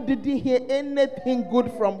 Abraham didn't hear anything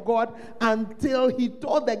good from God until he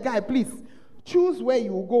told the guy, please, choose where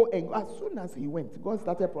you will go. And as soon as he went, God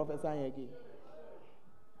started prophesying again.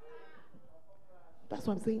 That's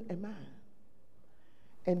what I'm saying, a man.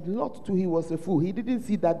 And Lot too, he was a fool. He didn't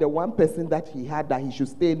see that the one person that he had that he should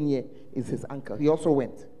stay near is his uncle. He also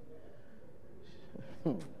went.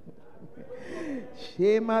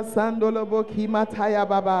 Shema Sandolobo Kimataya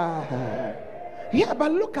Baba. Yeah,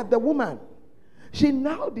 but look at the woman. She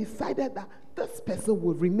now decided that this person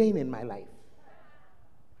will remain in my life.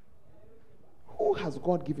 Who has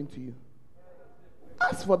God given to you?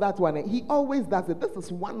 as for that one, he always does it. This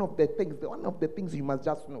is one of the things you must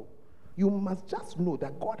just know. You must just know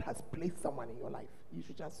that God has placed someone in your life. You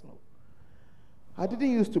should just know. I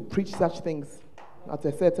didn't used to preach such things at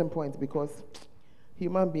a certain point because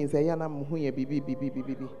human beings say,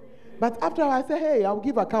 but after I say, hey, I'll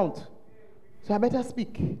give account. So I better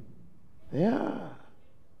speak. Yeah.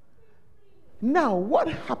 Now, what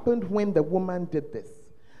happened when the woman did this?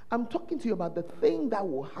 I'm talking to you about the thing that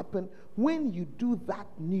will happen when you do that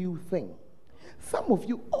new thing. Some of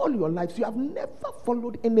you, all your lives, you have never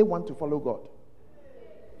followed anyone to follow God.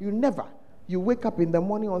 You never. You wake up in the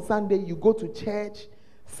morning on Sunday, you go to church,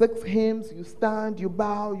 6 hymns, you stand, you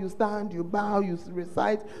bow, you stand, you bow, you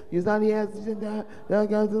recite, you stand here,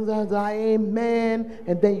 amen,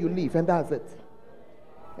 and then you leave, and that's it.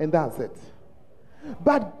 And that's it.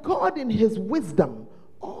 But God in his wisdom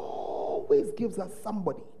always gives us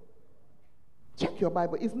somebody. Check your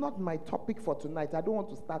Bible. It's not my topic for tonight. I don't want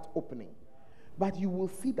to start opening. But you will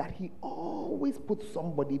see that he always puts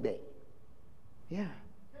somebody there. Yeah.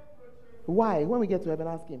 Why? When we get to heaven,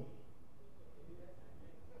 ask him.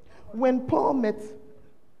 When Paul met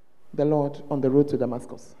the Lord on the road to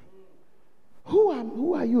Damascus,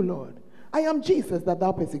 who are you, Lord? I am Jesus that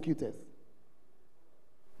thou persecutest.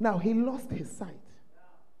 Now, he lost his sight.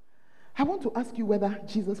 I want to ask you whether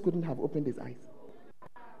Jesus couldn't have opened his eyes.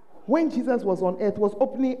 When Jesus was on earth, was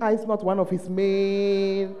opening eyes not one of his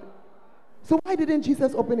main... So why didn't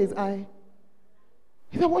Jesus open his eye?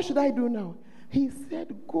 He said, what should I do now? He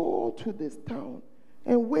said, go to this town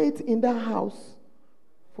and wait in that house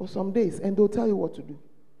for some days, and they'll tell you what to do.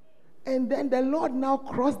 And then the Lord now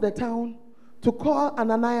crossed the town to call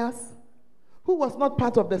Ananias, who was not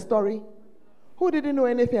part of the story, who didn't know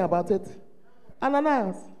anything about it.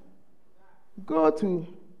 Ananias, go to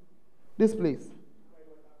this place.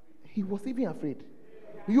 He was even afraid.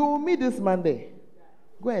 You will meet this man there.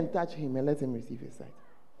 Go and touch him and let him receive his sight.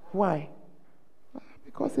 Why?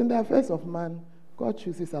 Because in the affairs of man, God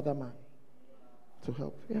chooses other man to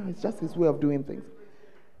help. Yeah, it's just his way of doing things.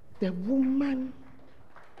 The woman,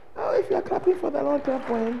 if you are clapping for the Lord, clap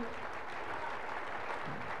for him.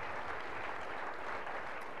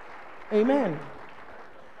 Amen.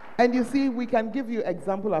 And you see, we can give you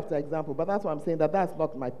example after example, but that's why I'm saying that's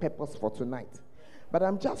not my purpose for tonight. But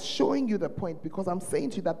I'm just showing you the point because I'm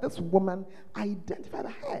saying to you that this woman identified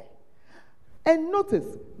her. And notice,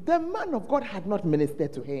 the man of God had not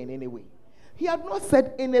ministered to her in any way. He had not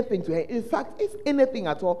said anything to her. In fact, if anything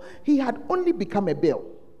at all, he had only become a bill.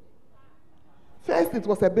 First, it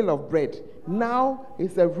was a bill of bread. Now,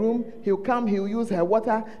 it's a room. He'll come, he'll use her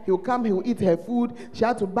water. He'll come, he'll eat her food. She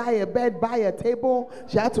had to buy a bed, buy a table.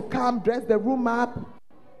 She had to come, dress the room up.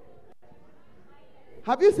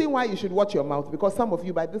 Have you seen why you should watch your mouth? Because some of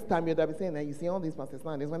you, by this time, you'd have been saying that you see all these pastors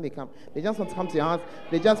now, when they come, they just want to come to your house.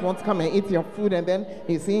 They just want to come and eat your food, and then,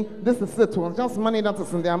 you see, this is it. Just money that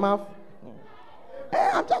is in their mouth. Hey,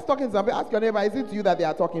 I'm just talking to somebody. Ask your neighbor, is it you that they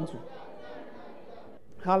are talking to?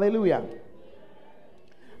 Hallelujah.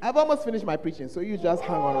 I've almost finished my preaching, so you just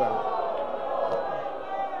hang on around.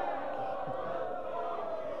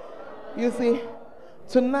 You see,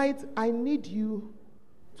 tonight, I need you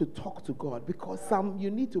to talk to God because you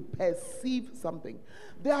need to perceive something.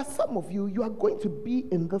 There are some of you, you are going to be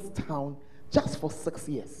in this town just for 6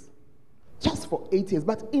 years, just for 8 years.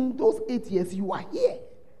 But in those 8 years, you are here.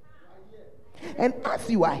 And as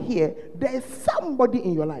you are here, there is somebody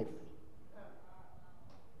in your life.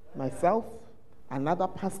 Myself, another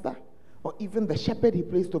pastor, or even the shepherd he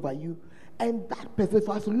placed over you. And that person,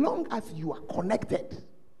 for as long as you are connected,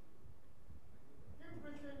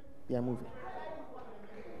 they are moving.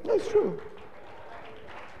 No, it's true.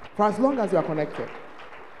 For as long as you are connected.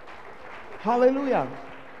 Hallelujah.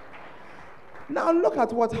 Now look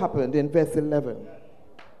at what happened in verse 11.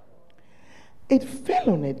 It fell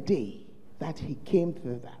on a day that he came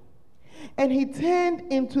thither, and he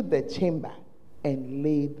turned into the chamber and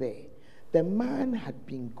lay there. The man had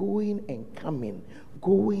been going and coming,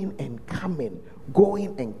 going and coming,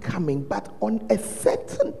 going and coming. But on a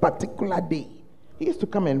certain particular day, he used to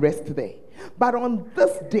come and rest there. But on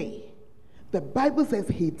this day, the Bible says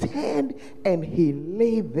he turned and he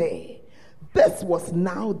lay there. This was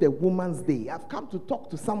now the woman's day. I've come to talk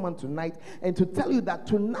to someone tonight and to tell you that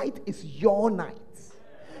tonight is your night.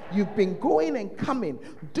 You've been going and coming,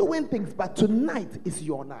 doing things, but tonight is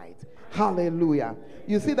your night. Hallelujah.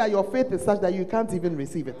 You see that your faith is such that you can't even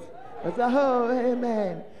receive it. I say, oh,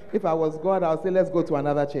 amen. If I was God, I would say, let's go to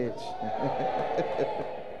another church.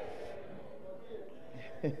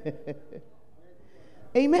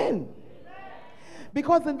 Amen.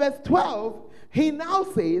 Because in verse 12, he now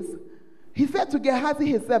says, he said to Gehazi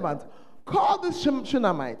his servant, call this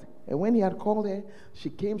Shunammite. And when he had called her, she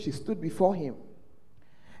came, she stood before him.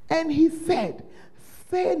 And he said,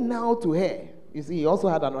 say now to her. You see, he also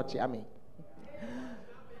had an Ochiami.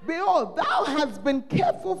 Behold, thou hast been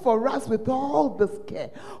careful for us with all this care.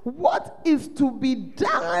 What is to be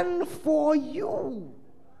done for you?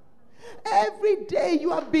 Every day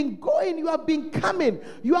you have been going, you have been coming,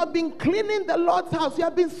 you have been cleaning the Lord's house, you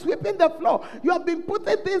have been sweeping the floor, you have been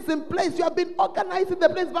putting things in place, you have been organizing the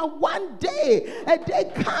place. But one day, a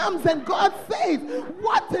day comes and God says,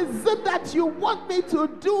 what is it that you want me to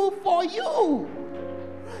do for you?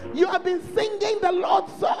 You have been singing the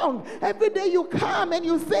Lord's song. Every day you come and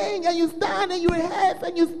you sing and you stand and you rehearse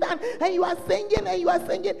and you stand and you are singing and you are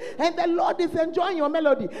singing, and the Lord is enjoying your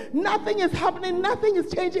melody. Nothing is happening, nothing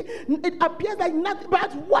is changing. It appears like nothing,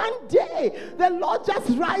 but one day the Lord just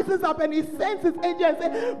rises up and he sends his angel and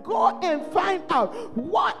says, go and find out,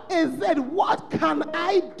 what is it? What can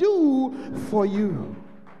I do for you?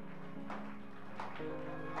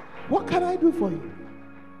 What can I do for you?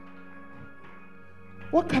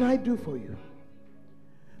 What can I do for you?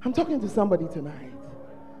 I'm talking to somebody tonight.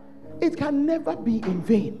 It can never be in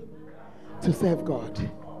vain to serve God.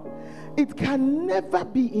 It can never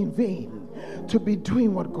be in vain to be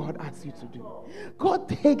doing what God asks you to do. God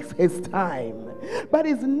takes his time, but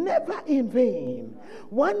it's never in vain.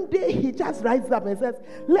 One day he just rises up and says,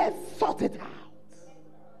 let's sort it out.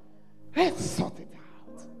 Let's sort it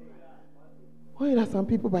out. Well, there are some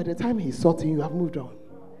people, by the time he's sorting, you have moved on.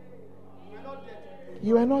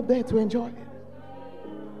 You are not there to enjoy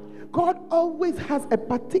it. God always has a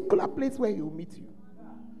particular place where he will meet you.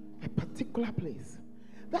 A particular place.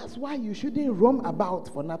 That's why you shouldn't roam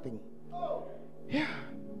about for nothing. Yeah.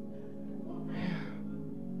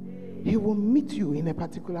 He will meet you in a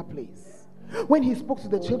particular place. When he spoke to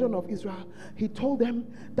the children of Israel, he told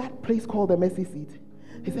them that place called the mercy seat.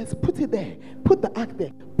 He says, put it there. Put the ark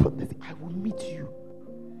there. Put this. I will meet you.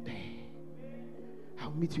 I'll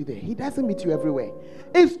meet you there. He doesn't meet you everywhere.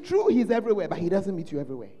 It's true he's everywhere, but he doesn't meet you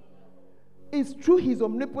everywhere. It's true he's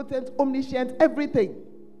omnipotent, omniscient, everything.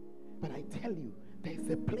 But I tell you, there's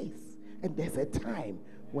a place and there's a time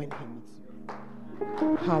when he meets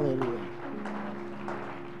you. Hallelujah.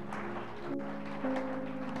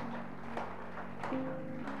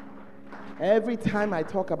 Every time I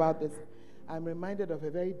talk about this, I'm reminded of a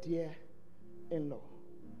very dear in-law.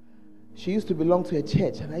 She used to belong to a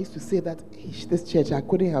church, and I used to say that, this church, I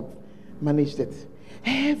couldn't have managed it.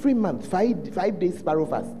 Every month, 5 days sparrow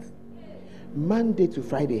fast. Monday to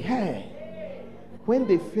Friday. Hey, when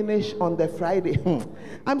they finish on the Friday,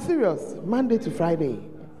 I'm serious, Monday to Friday.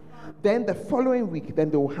 Then the following week, then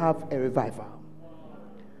they will have a revival.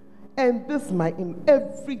 And this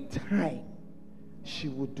every time she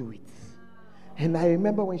would do it. And I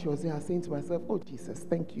remember when she was there, I was saying to myself, oh Jesus,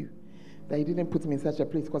 thank you that he didn't put me in such a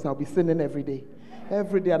place, because I'll be sinning every day.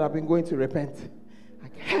 Every day I've been going to repent.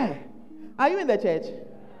 Like, hey, are you in the church?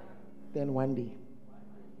 Then one day,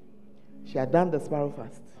 she had done the sparrow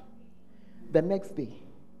fast. The next day,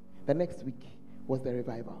 the next week was the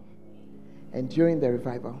revival. And during the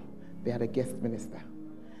revival, they had a guest minister.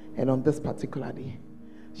 And on this particular day,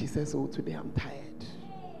 she says, oh, today I'm tired.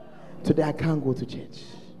 Today I can't go to church.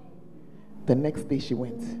 The next day she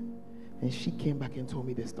went, and she came back and told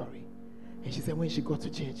me the story. And she said when she got to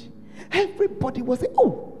church, everybody was saying,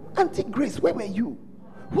 oh, Auntie Grace, where were you?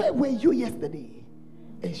 Where were you yesterday?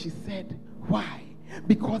 And she said, why?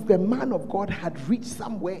 Because the man of God had reached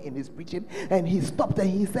somewhere in his preaching, and he stopped and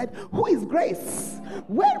he said, who is Grace?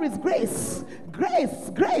 Where is Grace?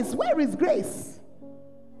 Grace, where is Grace?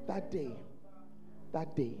 That day,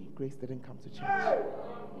 Grace didn't come to church.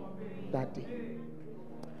 That day.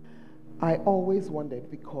 I always wondered,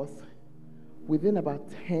 because within about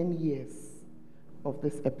 10 years of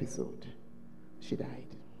this episode, she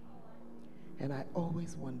died. And I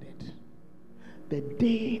always wondered, the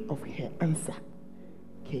day of her answer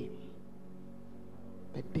came.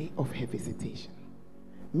 The day of her visitation.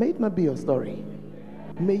 May it not be your story.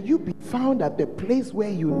 May you be found at the place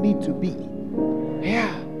where you need to be.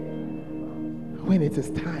 Yeah. When it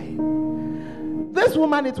is time. This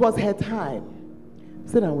woman, it was her time.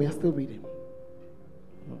 Sit down, we are still reading.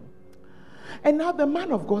 And now the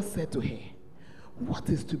man of God said to her, what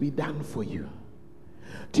is to be done for you?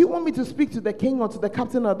 Do you want me to speak to the king or to the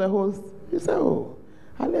captain of the host? He said, oh,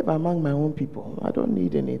 I live among my own people. I don't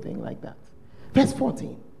need anything like that. Verse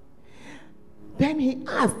 14. Then he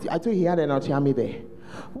asked, I told you he had an Ochiami there.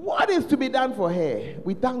 What is to be done for her?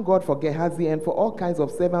 We thank God for Gehazi and for all kinds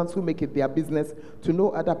of servants who make it their business to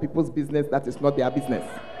know other people's business that is not their business.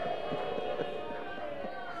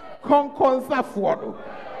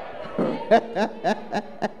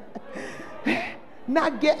 Now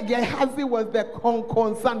Gehazi was the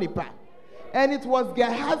conconsanipa. And it was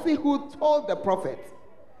Gehazi who told the prophet,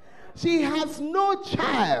 she has no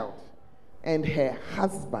child and her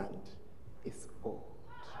husband is old.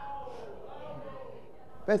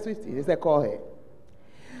 Verse 15, he said, call her.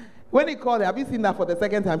 When he called her, have you seen that for the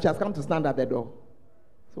second time? She has come to stand at the door.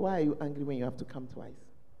 So why are you angry when you have to come twice?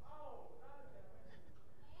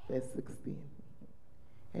 Verse 16.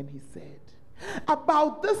 And he said,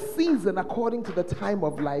 about this season, according to the time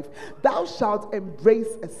of life, thou shalt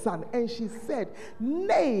embrace a son. And she said,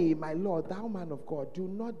 nay, my Lord, thou man of God, do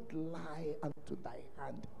not lie unto thy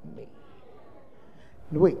hand. Nay.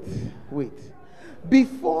 Wait.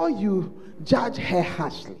 Before you judge her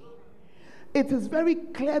harshly, it is very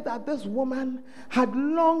clear that this woman had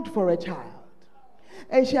longed for a child.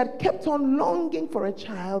 And she had kept on longing for a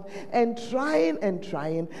child and trying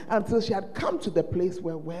until she had come to the place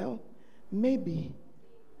where, well, maybe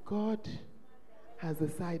God has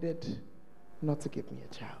decided not to give me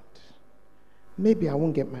a child. Maybe I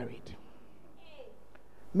won't get married.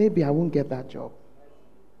 Maybe I won't get that job.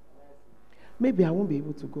 Maybe I won't be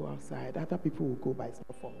able to go outside. Other people will go by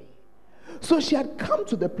stuff for me. So she had come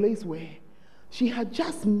to the place where she had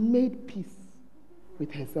just made peace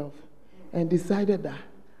with herself and decided that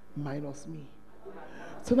minus me.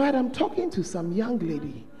 Tonight I'm talking to some young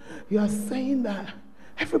lady. You are saying that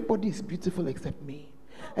everybody is beautiful except me.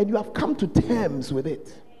 And you have come to terms with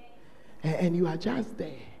it. And you are just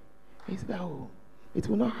there. And you say, oh, it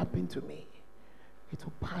will not happen to me. It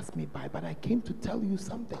will pass me by. But I came to tell you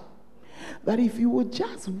something. That if you would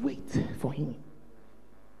just wait for him.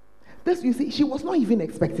 This, you see, she was not even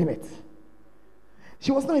expecting it.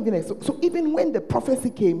 She was not even so even when the prophecy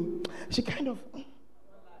came, she kind of,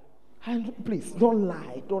 please, don't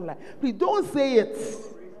lie. Please, don't say it.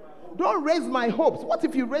 Don't raise my hopes. What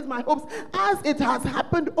if you raise my hopes? As it has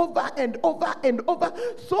happened over and over and over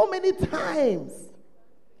so many times.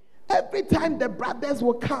 Every time the brothers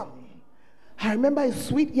will come. I remember a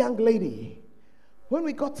sweet young lady. When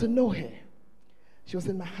we got to know her, she was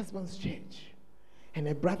in my husband's church. And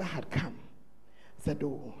her brother had come. Said,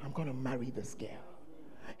 oh, I'm going to marry this girl.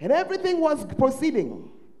 And everything was proceeding.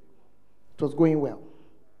 It was going well.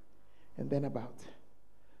 And then about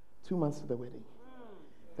 2 months to the wedding,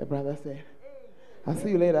 the brother said, I'll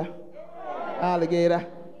see you later. Alligator.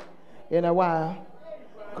 In a while.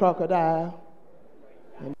 Crocodile.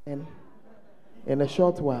 And then, in a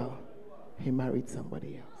short while, he married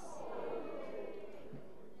somebody else.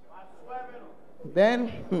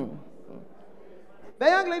 Then, the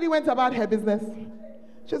young lady went about her business.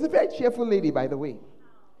 She was a very cheerful lady, by the way.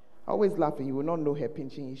 Always laughing. You will not know her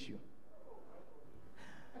pinching issue.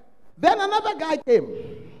 Then another guy came.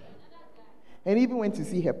 And even went to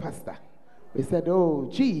see her pastor. We said, oh,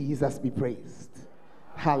 Jesus be praised.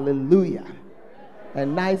 Hallelujah. A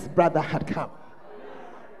nice brother had come.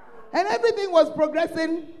 And everything was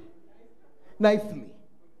progressing nicely.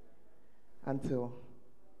 Until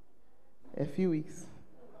a few weeks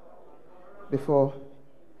before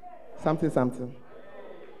something.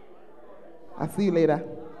 I'll see you later.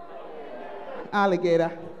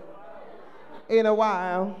 Alligator. In a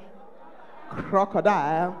while.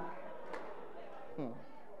 Crocodile.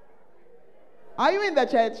 Are you in the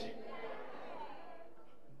church?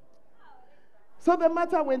 So the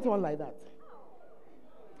matter went on like that.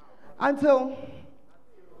 Until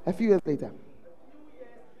a few years later.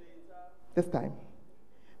 This time,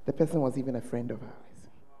 the person was even a friend of ours.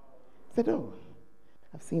 Said, oh,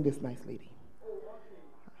 I've seen this nice lady.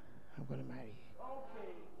 I'm going to marry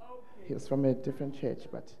her. He was from a different church,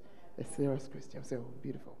 but a serious Christian. So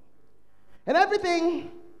beautiful. And everything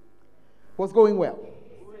was going well.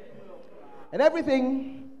 And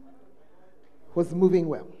everything was moving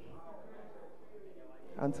well.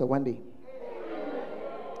 Until one day,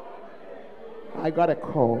 I got a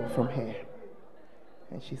call from her.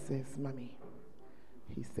 And she says, Mommy,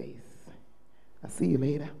 he says, I'll see you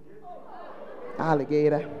later.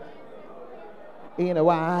 Alligator. In a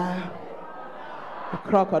while. A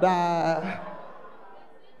crocodile.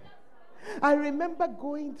 I remember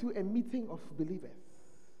going to a meeting of believers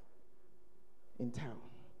in town.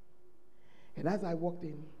 And as I walked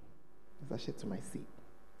in, as I sat to my seat,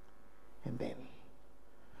 and then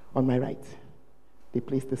on my right, they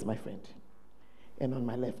placed this, my friend. And on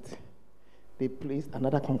my left, they placed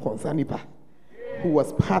another Conconsanipa who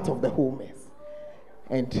was part of the whole mess.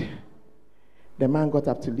 And the man got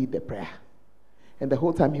up to lead the prayer. And the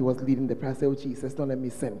whole time he was leading the prayer, I said, oh, Jesus, don't let me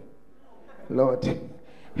sin. Lord,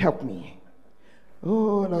 help me.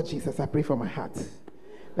 Oh, Lord Jesus, I pray for my heart.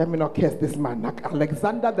 Let me not curse this man.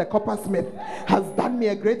 Alexander the coppersmith has done me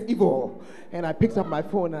a great evil. And I picked up my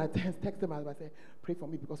phone and I texted him. I said, pray for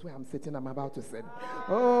me because where I'm sitting, I'm about to sin.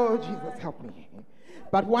 Oh, Jesus, help me.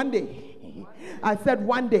 But one day, I said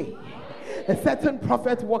one day, a certain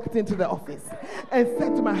prophet walked into the office and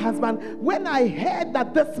said to my husband, when I heard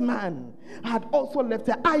that this man had also left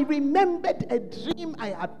her, I remembered a dream I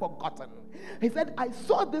had forgotten. He said, I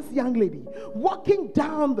saw this young lady walking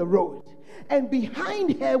down the road, and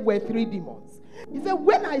behind her were 3 demons. He said,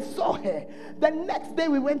 when I saw her, the next day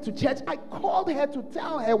we went to church, I called her to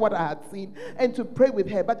tell her what I had seen and to pray with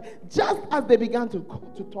her. But just as they began to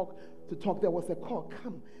talk, there was a call,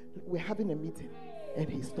 come, we're having a meeting. And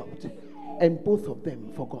he stopped. And both of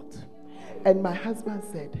them forgot. And my husband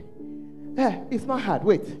said, it's not hard,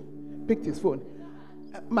 wait. Picked his phone.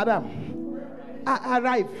 Madam,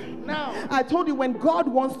 arrive. Now, I told you when God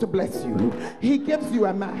wants to bless you, he gives you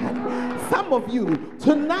a man. Some of you,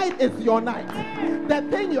 tonight is your night. The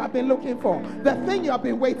thing you have been looking for, the thing you have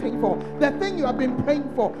been waiting for, the thing you have been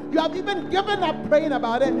praying for, you have even given up praying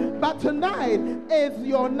about it, but tonight is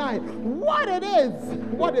your night. What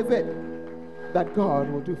is it that God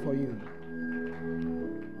will do for you?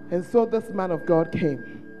 And so this man of God came.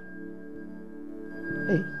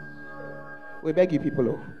 Hey, we beg you people,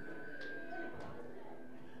 oh.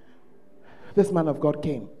 This man of God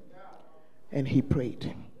came and he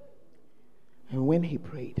prayed. And when he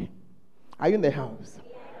prayed, are you in the house?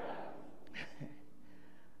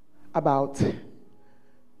 About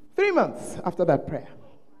 3 months after that prayer,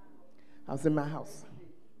 I was in my house,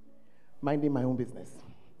 minding my own business.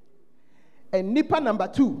 And Nipa number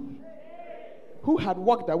 2, who had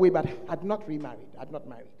walked away but had not remarried,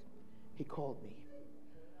 he called me.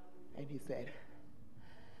 And he said,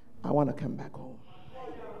 I want to come back home.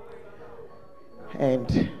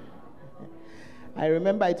 And I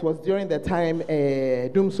remember it was during the time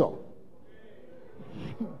Doomsaw.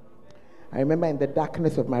 I remember in the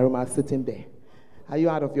darkness of my room, I was sitting there. Are you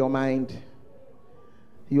out of your mind?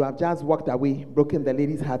 You have just walked away, broken the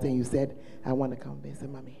lady's heart, and you said, I want to come back. I said,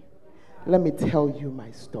 Mommy, let me tell you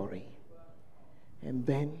my story. And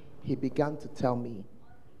then he began to tell me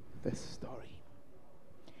the story.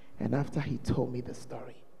 And after he told me the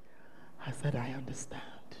story, I said, I understand.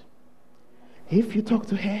 If you talk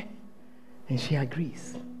to her and she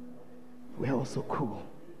agrees, we're also cool.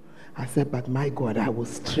 I said, but my God, I will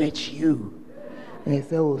stretch you. And he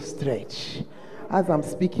said, oh, stretch. As I'm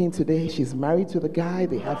speaking today, she's married to the guy.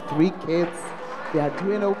 They have 3 kids. They are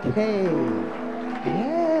doing okay.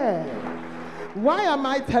 Yeah. Why am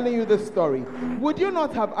I telling you this story? Would you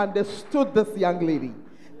not have understood this young lady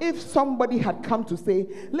if somebody had come to say,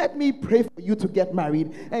 let me pray for you to get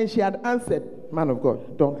married, and she had answered, man of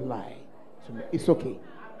God, don't lie to me. It's okay.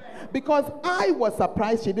 Because I was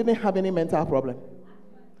surprised she didn't have any mental problem.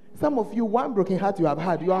 Some of you, one broken heart you have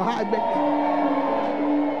had. You are hard.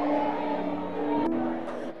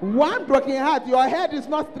 One broken heart, your head is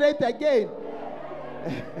not straight again.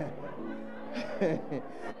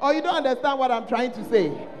 Or you don't understand what I'm trying to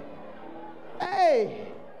say. Hey,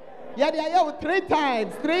 yeah, 3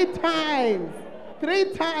 times,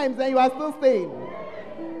 and you are still staying.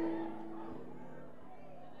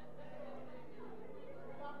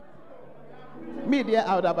 Me, dear,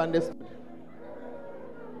 I would have understood.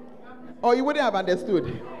 Or you wouldn't have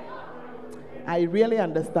understood. I really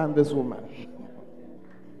understand this woman.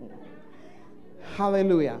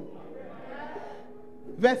 Hallelujah.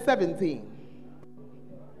 Verse 17.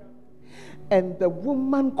 And the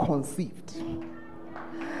woman conceived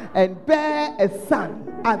and bare a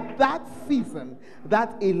son at that season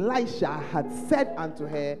that Elisha had said unto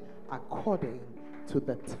her, according to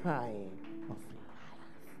the time of life.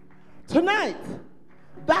 Tonight,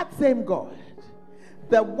 that same God,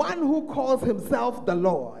 the one who calls himself the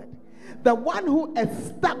Lord, the one who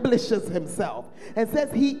establishes himself and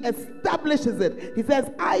says he establishes it. He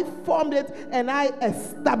says, I formed it and I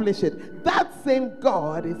establish it. That same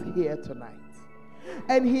God is here tonight.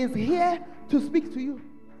 And he is here to speak to you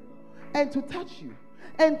and to touch you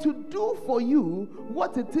and to do for you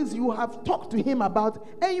what it is you have talked to him about,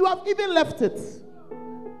 and you have even left it.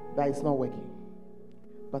 That is not working.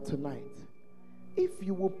 But tonight, if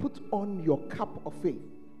you will put on your cup of faith,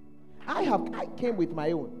 I came with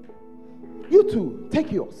my own. You too,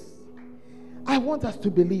 take yours. I want us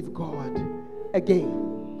to believe God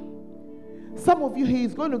again. Some of you, he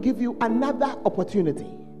is going to give you another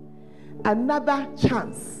opportunity, another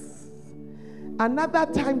chance, another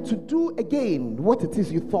time to do again what it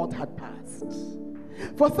is you thought had passed.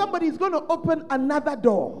 For somebody, he's going to open another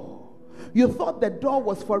door. You thought the door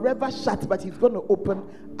was forever shut, but he's going to open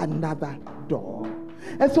another door.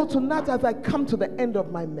 And so tonight, as I come to the end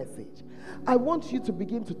of my message, I want you to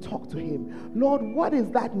begin to talk to him. Lord, what is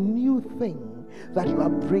that new thing that you are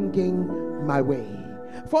bringing my way?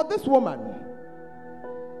 For this woman,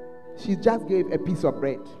 she just gave a piece of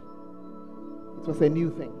bread. It was a new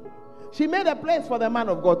thing. She made a place for the man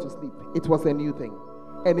of God to sleep. It was a new thing.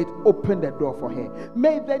 And it opened the door for her.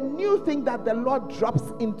 May the new thing that the Lord drops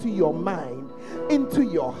into your mind, into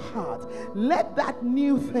your heart, let that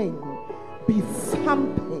new thing be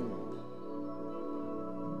something.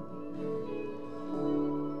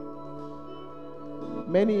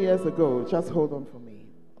 Many years ago, just hold on for me,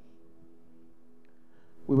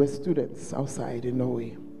 we were students outside in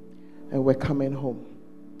Norway, and we're coming home.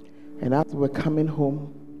 And as we're coming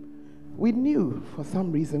home, we knew for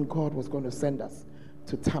some reason God was going to send us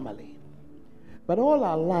to Tamale. But all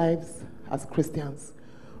our lives as Christians,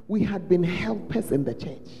 we had been helpers in the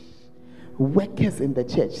church, workers in the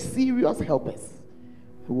church, serious helpers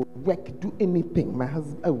who would work, do anything. My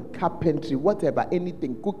husband, carpentry, whatever,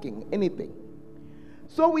 anything, cooking, anything.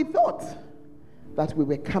 So we thought that we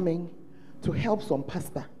were coming to help some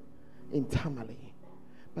pastor in Tamale.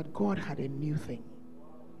 But God had a new thing.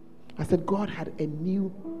 I said, God had a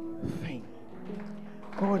new thing.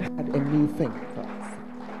 God had a new thing for us.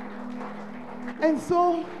 And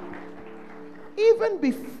so, even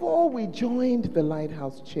before we joined the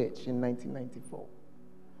Lighthouse Church in 1994,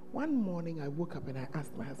 one morning I woke up and I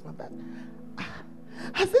asked my husband that,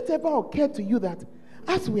 has it ever occurred to you that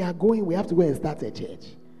as we are going, we have to go and start a church?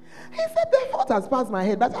 He said, the thought has passed my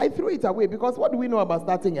head, but I threw it away because what do we know about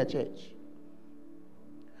starting a church?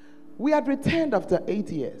 We had returned after 8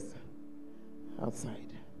 years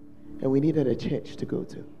outside, and we needed a church to go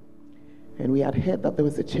to. And we had heard that there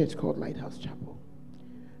was a church called Lighthouse Chapel.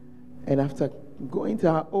 And after going to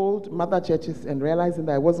our old mother churches and realizing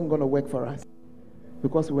that it wasn't going to work for us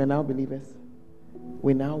because we were now believers,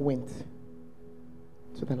 we now went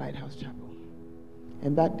to the Lighthouse Chapel.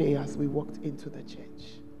 And that day, as we walked into the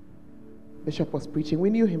church, Bishop was preaching. We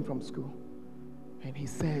knew him from school. And he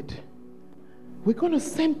said, we're going to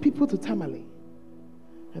send people to Tamale.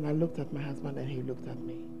 And I looked at my husband and he looked at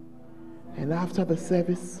me. And after the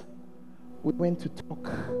service, we went to talk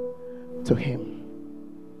to him.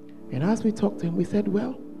 And as we talked to him, we said,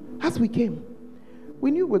 well, as we came, we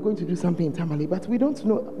knew we were going to do something in Tamale, but we don't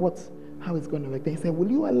know how it's going to work. They said, will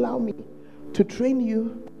you allow me to train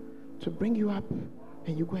you, to bring you up,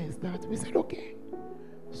 and you go and start? We said, okay.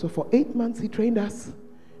 So for 8 months, he trained us,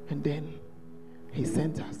 and then he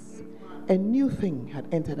sent us. A new thing had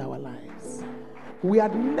entered our lives. We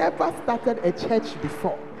had never started a church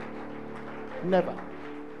before. Never.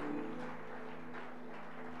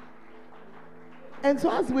 And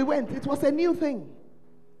so as we went, it was a new thing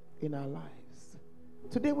in our lives.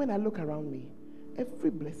 Today, when I look around me,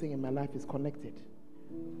 every blessing in my life is connected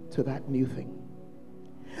to that new thing.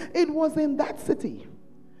 It was in that city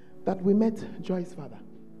that we met Joy's father.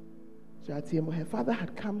 Her father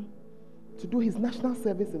had come to do his national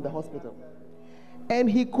service in the hospital. And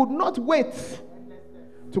he could not wait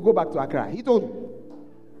to go back to Accra. He told me.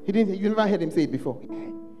 You never heard him say it before.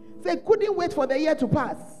 He said, couldn't wait for the year to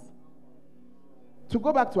pass to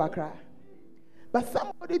go back to Accra. But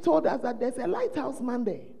somebody told us that there's a lighthouse man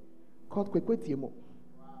there called Kwekwetiemo.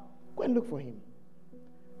 Go and look for him.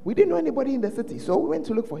 We didn't know anybody in the city, so we went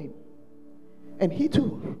to look for him. And he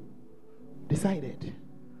too decided.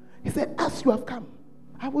 He said, as you have come,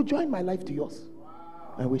 I will join my life to yours.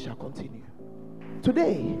 And we shall continue.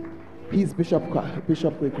 Today, he's Bishop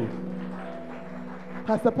Kweku.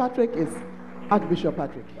 Pastor Patrick is Archbishop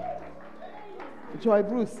Patrick. Joy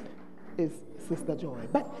Bruce is Sister Joy.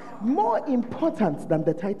 But more important than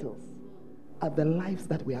the titles are the lives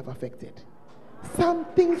that we have affected.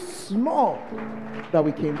 Something small that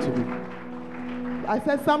we came to do. I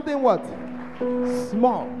said something what?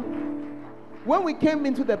 Small. When we came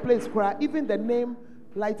into the place, even the name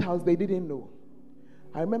Lighthouse, they didn't know.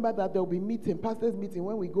 I remember that there will be meeting, pastors meeting.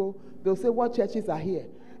 When we go, they'll say what churches are here.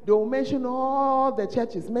 They will mention all the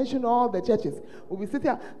churches. We'll be sitting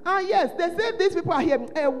here. Yes, they say these people are here.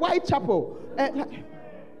 Whitechapel.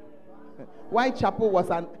 Whitechapel was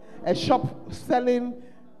a shop selling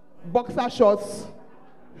boxer shorts.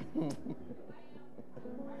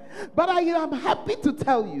 But I am happy to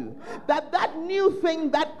tell you that new thing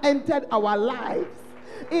that entered our lives,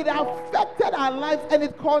 it affected our lives and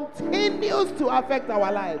it continues to affect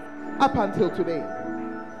our lives up until today.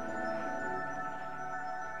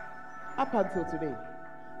 Up until today.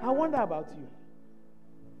 I wonder about you.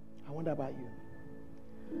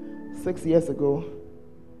 6 years ago,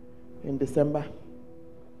 in December,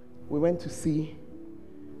 we went to see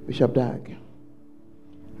Bishop Dag.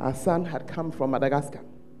 Our son had come from Madagascar,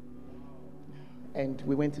 and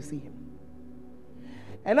we went to see him.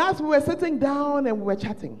 And as we were sitting down and we were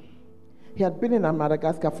chatting, he had been in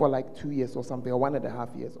Madagascar for like 2 years or something, or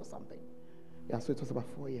 1.5 years or something. Yeah, so it was about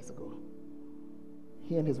 4 years ago.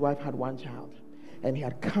 He and his wife had one child, and he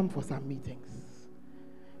had come for some meetings.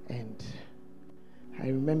 And I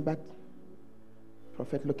remembered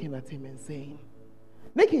Prophet looking at him and saying,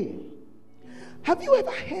 Nicky, have you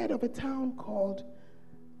ever heard of a town called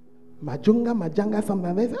Majanga,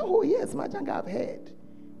 something? They said, oh yes, Majanga, I've heard,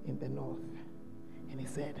 in the north. And he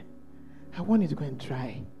said, I want you to go and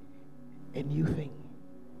try a new thing.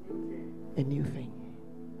 A new thing.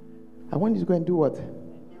 I want you to go and do what?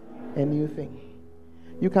 A new thing.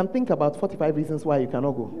 You can think about 45 reasons why you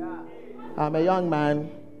cannot go. I'm a young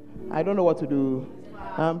man. I don't know what to do.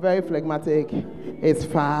 I'm very phlegmatic. It's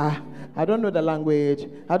far. I don't know the language.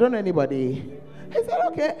 I don't know anybody. He said,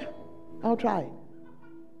 okay, I'll try.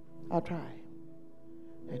 I'll try.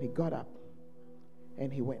 And he got up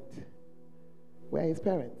and he went. Where are his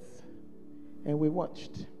parents? And we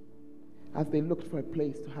watched as they looked for a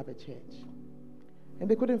place to have a church. And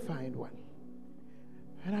they couldn't find one.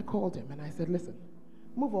 And I called him and I said, listen,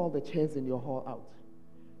 move all the chairs in your hall out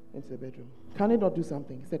into the bedroom. Can he not do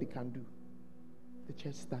something? He said he can do. The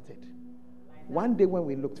church started. One day when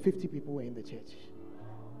we looked, 50 people were in the church.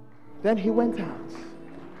 Then he went out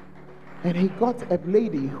and he got a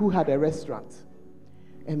lady who had a restaurant,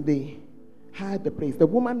 and they had the place. The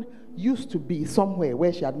woman used to be somewhere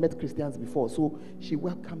where she had met Christians before, so she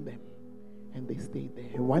welcomed them and they stayed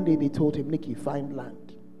there. And one day they told him, Nicky, find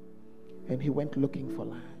land. And he went looking for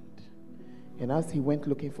land. And as he went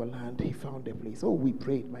looking for land, he found a place. Oh, we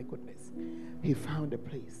prayed, my goodness. He found a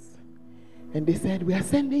place. And they said, we are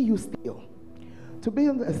sending you steel to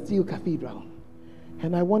build a steel cathedral.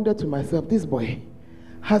 And I wondered to myself, this boy,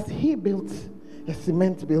 has he built a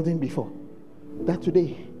cement building before? That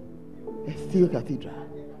today, a steel cathedral.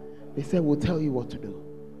 They said, we'll tell you what to do.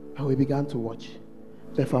 And we began to watch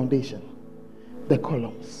the foundation, the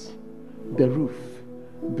columns, the roof,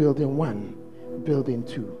 building 1, building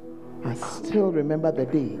 2. I still remember the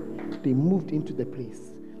day they moved into the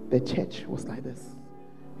place. The church was like this.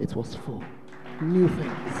 It was full. New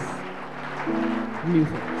things. New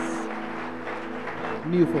things.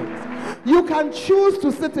 New things. You can choose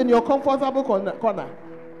to sit in your comfortable corner,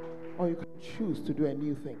 or you can choose to do a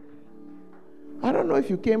new thing. I don't know if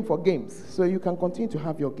you came for games, so you can continue to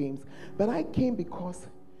have your games. But I came because,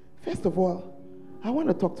 first of all, I want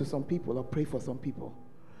to talk to some people or pray for some people.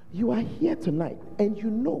 You are here tonight, and you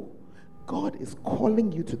know God is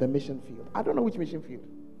calling you to the mission field. I don't know which mission field.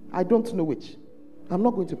 I don't know which. I'm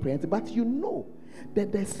not going to pray, but you know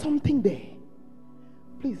that there's something there.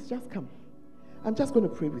 Please, just come. I'm just going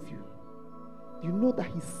to pray with you. You know that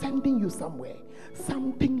he's sending you somewhere.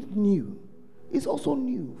 Something new. It's also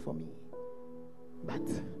new for me. But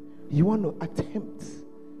you want to attempt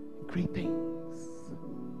great things.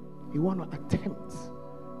 You want to attempt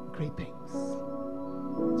great things.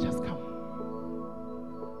 Just come.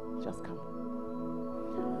 Just come.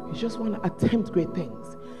 You just want to attempt great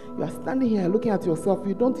things. You are standing here looking at yourself.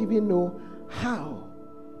 You don't even know how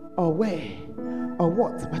or where or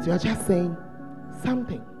what, but you are just saying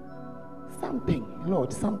something. Something,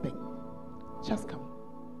 Lord, something. Just come.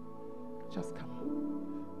 Just come.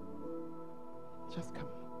 Just come.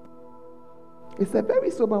 It's a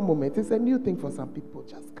very sober moment. It's a new thing for some people.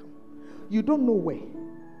 Just come. You don't know where.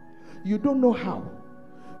 You don't know how.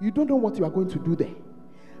 You don't know what you are going to do there.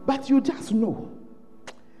 But you just know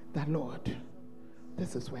that, Lord,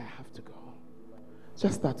 this is where I have to go.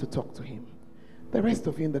 Just start to talk to him. The rest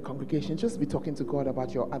of you in the congregation, just be talking to God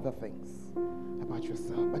about your other things, about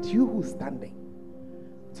yourself. But you who's standing,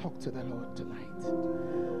 talk to the Lord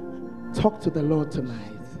tonight. Talk to the Lord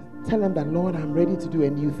tonight. Tell him that, Lord, I'm ready to do a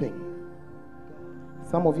new thing.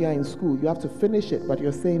 Some of you are in school. You have to finish it, but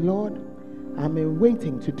you're saying, Lord, I'm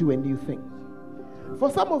waiting to do a new thing.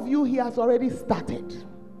 For some of you, he has already started.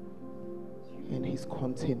 And he's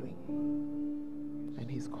continuing. And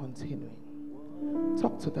he's continuing.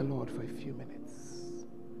 Talk to the Lord for a few minutes.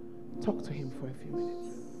 Talk to him for a few minutes.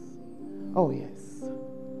 Oh, yes.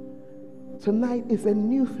 Tonight is a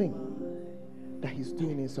new thing that he's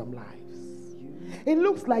doing in some lives. It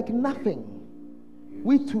looks like nothing.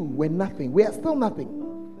 We too were nothing. We are still nothing.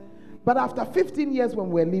 But after 15 years when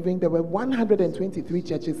we were leaving, there were 123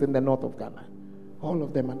 churches in the north of Ghana. All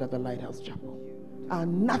of them under the Lighthouse Chapel.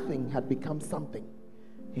 And nothing had become something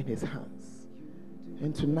in his hands.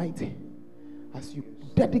 And tonight, as you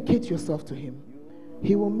dedicate yourself to him,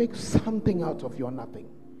 he will make something out of your nothing.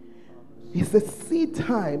 It's the seed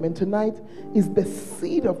time, and tonight is the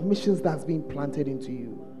seed of missions that's being planted into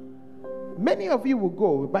you. Many of you will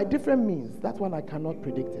go by different means. That one I cannot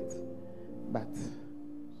predict it. But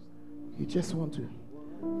you just want to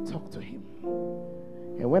talk to him.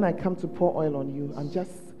 And when I come to pour oil on you, I'm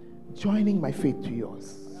just joining my faith to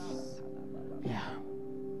yours. Yeah.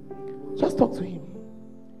 Just talk to him.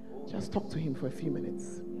 Just talk to him for a few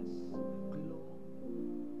minutes.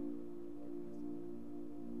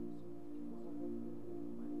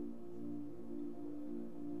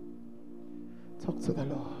 Talk to the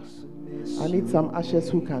Lord. I need some ushers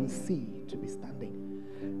who can see to be standing.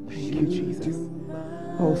 Thank you, Jesus.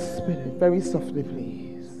 Oh, Spirit, very softly,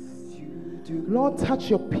 please. Lord, touch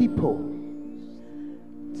your people.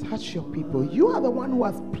 Touch your people. You are the one who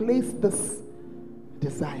has placed this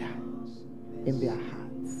desire in their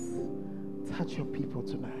hearts. Touch your people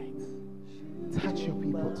tonight. Touch your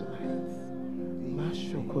people tonight.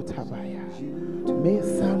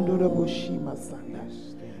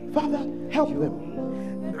 Father, help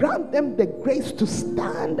them. Grant them the grace to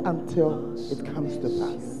stand until it comes to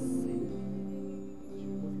pass.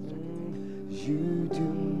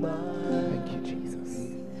 Thank you,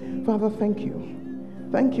 Jesus. Father, thank you.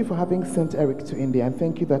 Thank you for having sent Eric to India, and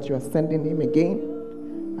thank you that you are sending him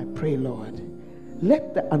again. I pray, Lord,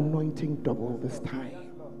 let the anointing double this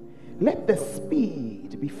time. Let the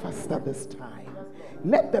speed be faster this time.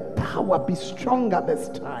 Let the power be stronger this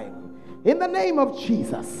time. In the name of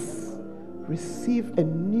Jesus, receive a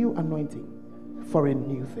new anointing for a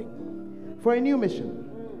new thing, for a new mission,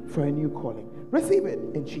 for a new calling. Receive it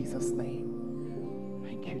in Jesus' name.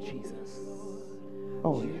 Thank you, Jesus.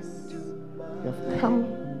 Oh, yes. You have come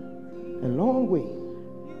a long way,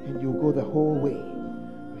 and you'll go the whole way.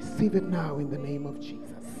 Receive it now in the name of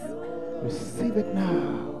Jesus. Receive it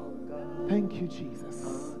now. Thank you, Jesus.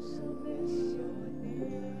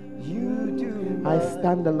 I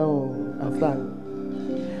stand alone.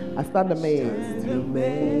 I stand amazed.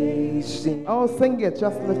 Oh, sing it.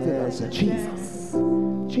 Just lift it up. Jesus.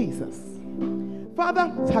 Jesus.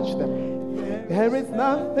 Father, touch them. There is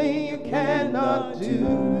nothing you cannot do.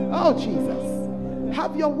 Oh, Jesus.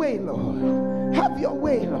 Have your way, Lord. Have your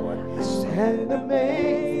way, Lord. Stand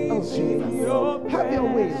amazed. Oh, Jesus. Have your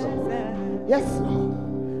way, Lord. Yes,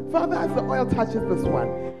 Lord. Father, as the oil touches this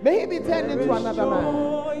one, may he be turned into another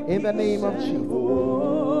man. In the name of Jesus.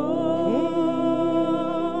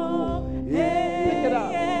 Pick it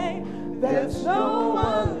up. There's no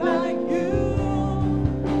one like you.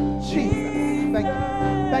 Jesus. Thank you.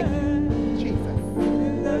 Thank you. Jesus.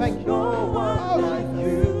 Thank you. Oh,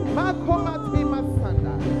 Jesus.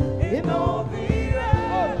 In all the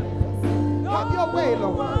earth. Have your way,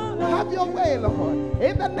 Lord. Have your way, Lord.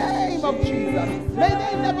 In the name of Jesus. May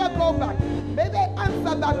they never go back. May they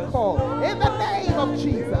answer that call. In the name of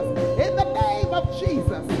Jesus. In the name of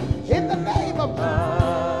Jesus. In the name of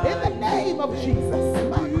Jesus. In the name of Jesus.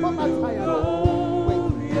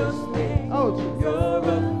 Oh, Jesus.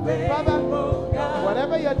 Father,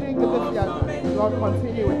 whatever you're doing with this young man, Lord,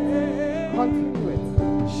 continue it. Continue it.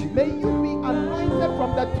 May you be anointed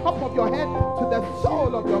from the top of your head to the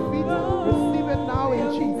sole of your feet. Receive it now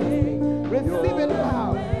in Jesus' name. Receive it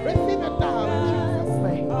now. Receive it now in Jesus'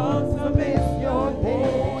 name. Awesome is your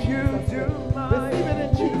name. Receive it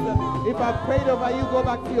in Jesus. If I prayed over you, go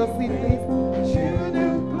back to your seat, please. You do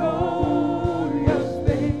glorious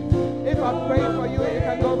things. If I prayed for you, you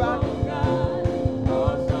can go back.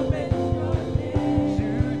 Awesome is your name.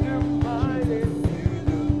 You do mighty.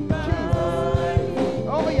 Jesus.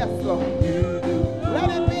 Oh, yes, Lord. Let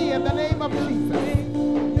it be in the name of Jesus.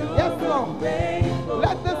 Yes, Lord.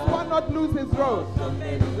 Let this one not lose his road.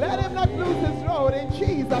 Let him not lose his road in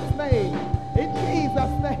Jesus' name. In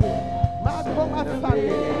Jesus' name.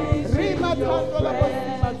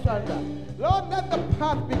 Lord, let the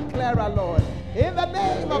path be clearer, Lord. In the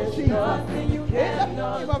name of Jesus. In the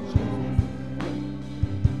name of Jesus.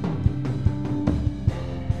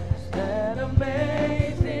 Stand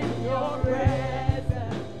amazed in your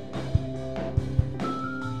presence.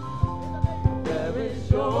 There is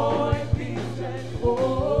joy, peace, and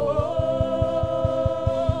hope.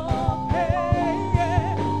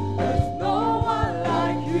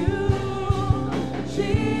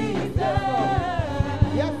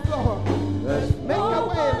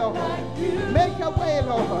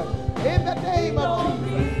 Lord, in the name of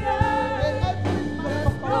Jesus.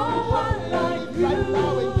 No one like you. Right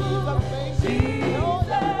now in Jesus' name. No,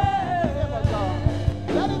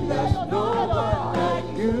 let him hear no one like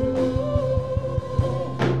you.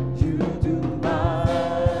 You do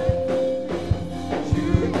mighty. You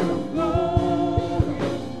do glory.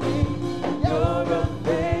 You're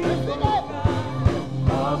amazing.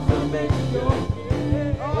 Awesome.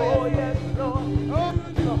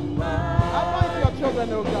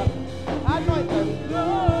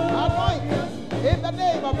 the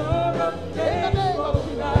name of Jesus. In the name of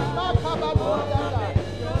Jesus.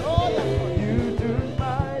 Oh, yes, Lord. You do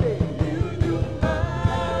mighty. You do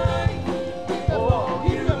mighty. Keep it, Lord.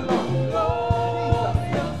 Keep it, Lord.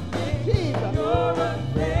 Jesus. You're a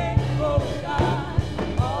faithful God.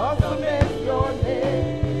 Awesome is your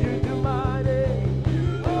name. You do mighty. You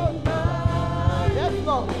do mighty. Yes,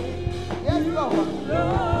 Lord. Yes, Lord.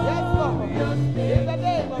 Yes, Lord. In the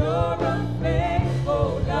name of You're a faithful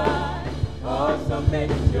God. Awesome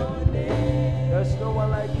is your name. There's no one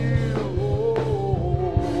like you.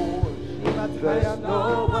 There's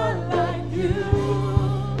no one like you,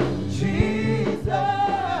 Jesus.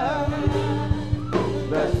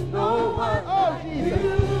 There's no one Oh,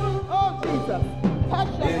 Jesus. Oh, Jesus.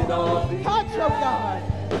 Touch your God. Touch your God.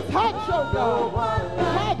 Touch your God.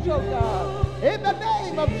 Touch your God. In the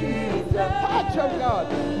name of Jesus. Touch your God.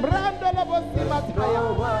 Brandala Bosimataya.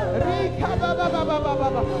 Rika Baba Baba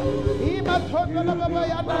Baba. Imatondala Baba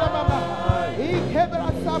Yandala Baba. Ikebra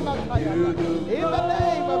Samataya. In the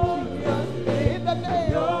name of Jesus. In the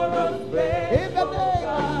name of Jesus. In the name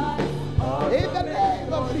of Jesus. In the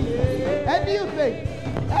name of Jesus. A new thing.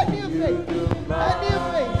 A new thing. A new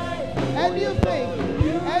thing. A new thing.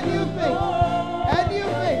 A new thing. A new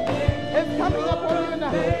thing is coming upon you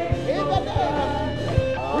now. In the name of Jesus.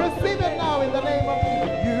 Receive it now in the name of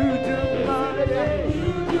Jesus. you do mighty.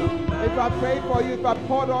 If I prayed for you, if I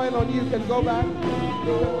poured oil on you, you can go back. You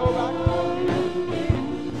can go back.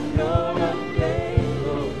 You're a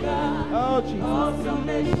faithful God. Oh, Jesus. Awesome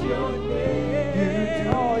is your name. You do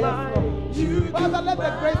Oh, yes, Lord. mighty. You Father, let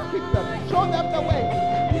the grace keep them. Show them the way.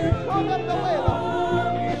 Show them the way, Lord.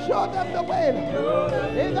 Show them the way, Lord.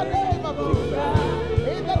 In the name of Jesus.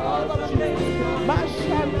 In the name of Jesus.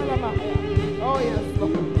 Mashallah. Oh, yes,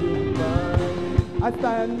 Lord. I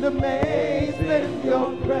stand amazed in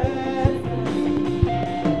your presence.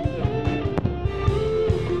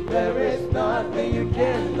 There is nothing you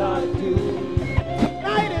cannot do.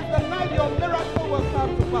 Tonight is the night your miracle will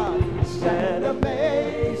come to pass. Stand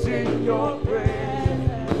amazed in your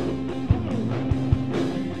presence.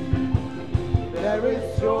 There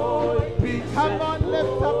is joy, peace, Come on,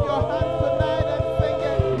 lift up your hands tonight and sing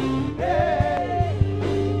it. Hey,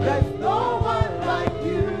 there's no one like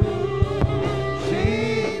you,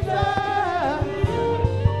 Jesus.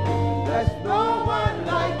 There's no one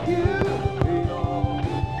like you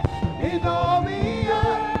in all the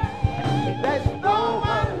earth. There's no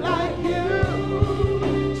one like you,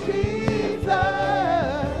 Jesus.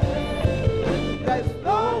 There's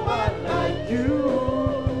no one like you.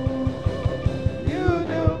 You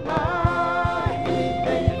do mighty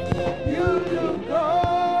things. You do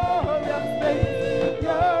glorious things.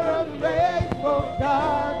 You're a faithful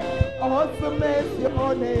God. Awesome is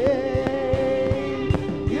your name.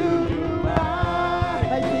 You do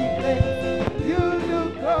mighty things. You do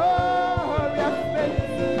glorious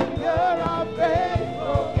things. You're a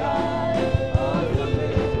faithful God. Awesome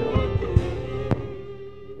is your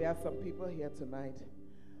name. There are some people here tonight.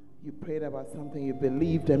 You prayed about something, you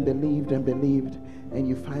believed and believed and believed, and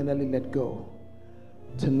you finally let go.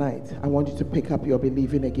 Tonight, I want you to pick up your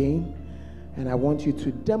believing again, and I want you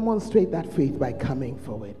to demonstrate that faith by coming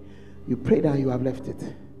forward. You prayed and you have left it.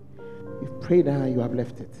 You've prayed and you have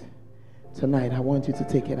left it. Tonight, I want you to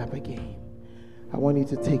take it up again. I want you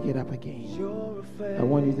to take it up again. I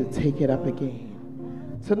want you to take it up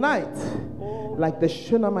again. Tonight, like the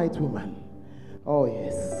Shunammite woman. Oh,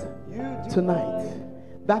 yes. Tonight,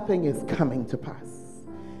 that thing is coming to pass.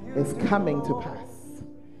 It's coming to pass.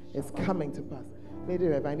 It's coming to pass. Lady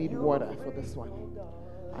Rev, I need water for this one.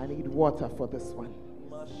 I need water for this one.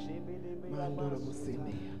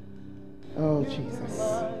 Oh, Jesus.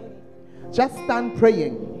 Just stand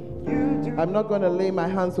praying. I'm not going to lay my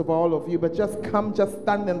hands over all of you, but just come, just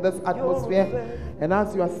stand in this atmosphere. And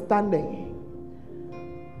as you are standing,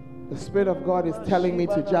 the Spirit of God is telling me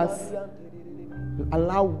to just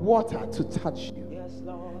allow water to touch you.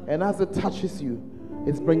 And as it touches you,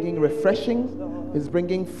 it's bringing refreshing, it's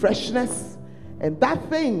bringing freshness. And that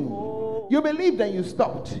thing you believed and you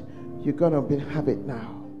stopped, you're going to have it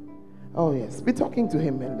now. Oh, yes. Be talking to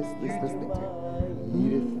him and listening to him.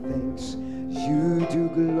 You things, you do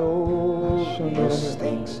glorious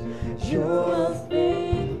things. You're a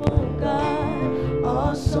faithful God.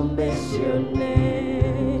 Awesome is your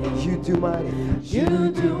name.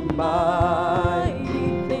 You do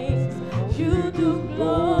mighty things. You do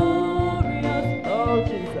glorious. Oh,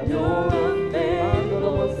 Jesus. You're a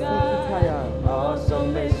faithful God.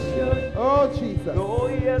 Awesome is your name. Oh, Jesus. Oh,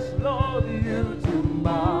 yes, Lord, you do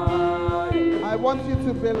mighty. I want you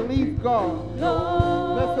to believe God.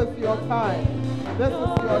 This is your time. This is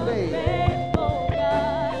your day.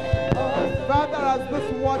 Father, I as this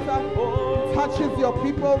water touches your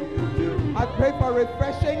people, I pray for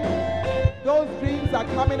refreshing. Those dreams are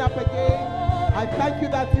coming up again. I thank you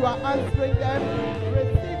that you are answering them.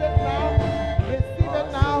 Receive it now. Receive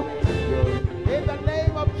it now. In the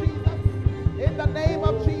name of Jesus. In the name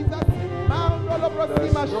of Jesus.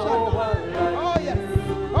 Oh yes.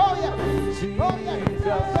 Oh yes. Oh yes.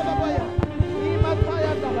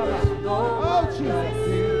 Oh Jesus.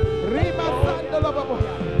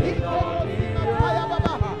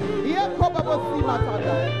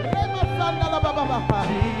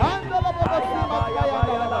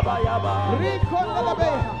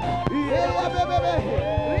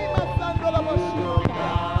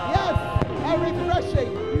 Yes, a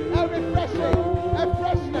refreshing, a refreshing, a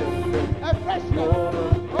freshness, a freshness.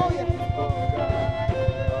 Oh yes.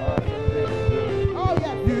 Oh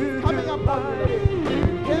yes. Coming up on me.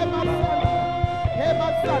 Hear my son. Hear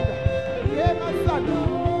my son. Hear my son.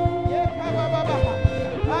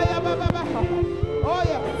 Oh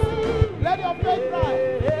yes. Let your faith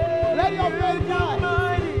rise. Let your faith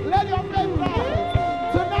rise. Let your faith rise.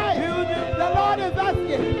 Tonight, the Lord is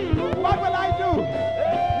asking, what will I do?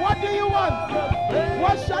 What do you want?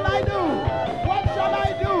 What shall I do? What shall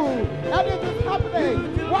I do? And it is happening.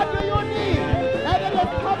 What do you need? And it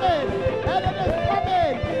is coming. And it is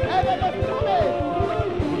coming. And it is coming.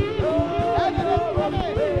 And it is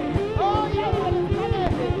coming. Oh yes, it is coming.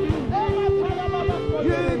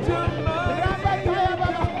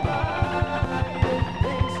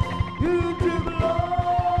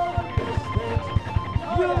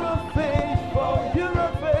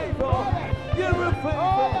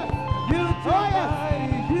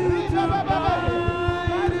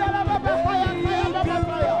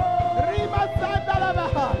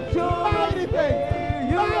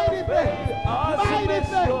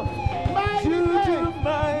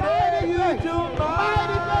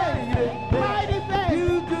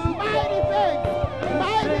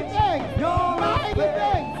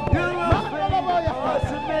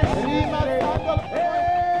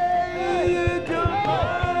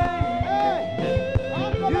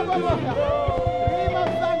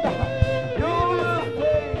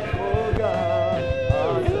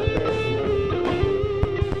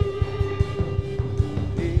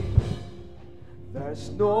 There's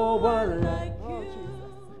no one like you,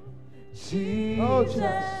 Jesus. Oh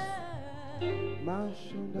Jesus.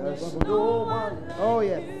 There's no one like Oh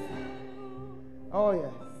yes. Oh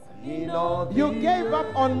yes. you. You gave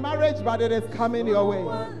up on marriage, but it is coming your way.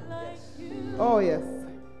 Oh yes.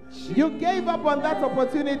 You gave up on that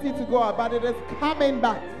opportunity to go out, but it is coming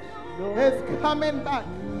back. It's coming back.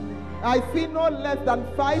 I see no less than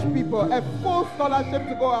 5 people, a full scholarship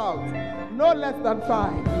to go out. No less than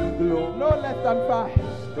 5. No less than 5.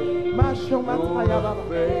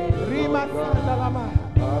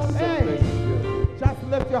 Hey, just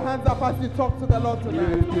lift your hands up as you talk to the Lord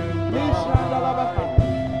tonight.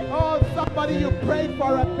 Oh, somebody, you prayed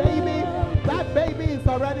for a baby. That baby is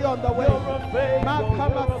already on the way. Oh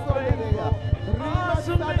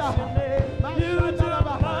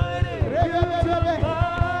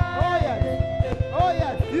yes. Oh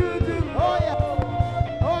yes. Oh yes.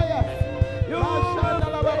 Oh yes.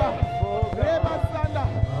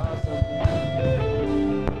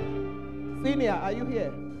 Senior, are you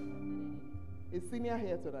here? Is Senior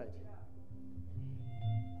here tonight?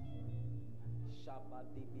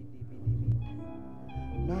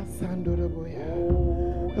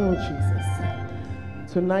 Oh Jesus.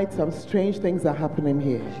 Tonight some strange things are happening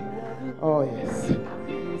here. Oh yes.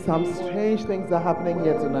 Some strange things are happening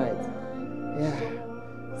here tonight. Yeah.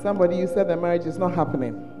 Somebody, you said the marriage is not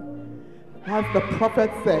happening. As the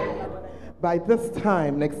prophet said, by this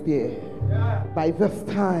time next year, by this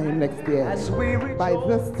time next year, by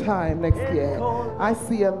this time next year, I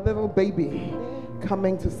see a little baby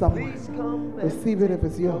coming to someone. Receive it if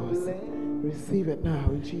it's yours. Receive it now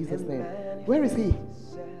in Jesus' name. Where is he?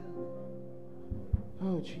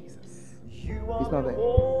 Oh, Jesus. He's not there.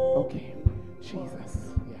 Okay.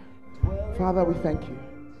 Jesus. Yeah. Father, we thank you.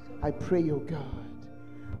 I pray, oh God.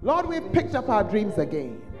 Lord, we've picked up our dreams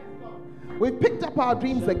again. We've picked up our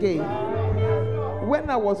dreams again. When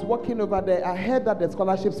I was walking over there, I heard that the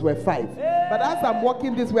scholarships were 5. But as I'm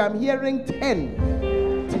walking this way, I'm hearing 10.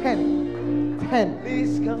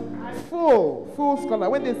 Full scholar.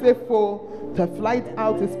 When they say full, the flight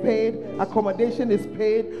out is paid, accommodation is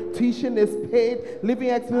paid, tuition is paid, living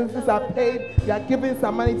expenses are paid. You are giving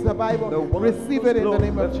some money to survival. Receive it in the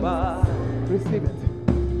name of Jesus. Receive it.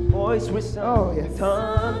 Oh yes.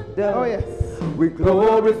 Oh yes. We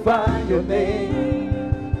glorify your name.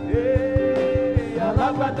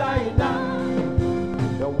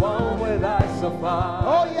 The one with eyes of fire.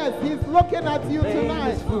 Oh yes, He's looking at you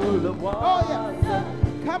tonight. Oh, yes.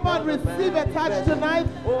 Come on, receive a touch tonight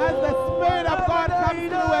as the Spirit of God comes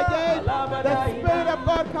through again. The Spirit of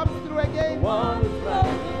God comes through again.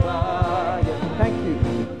 Thank you.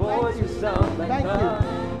 Thank you. Thank you. Thank you.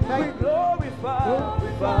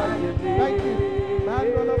 Thank you.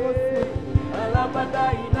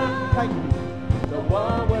 Thank you. The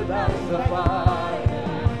one without the fire.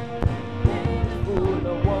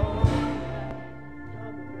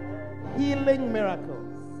 Healing miracles.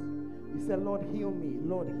 You say, Lord, heal me.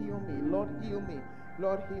 Lord, heal me. Lord, heal me.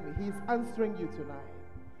 Lord, heal me. He's answering you tonight.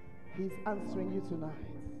 He's answering you tonight.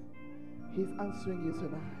 He's answering you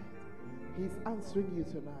tonight. He's answering you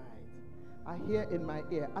tonight. I hear in my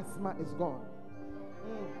ear, asthma is gone.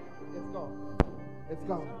 It's gone. It's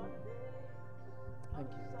gone. Thank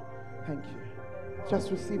you. Thank you.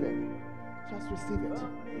 Just receive it. Just receive it.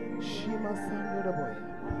 Shima Sanyodaboy.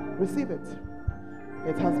 Receive it.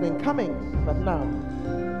 It has been coming, but now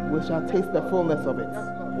we shall taste the fullness of it.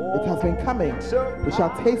 It has been coming. We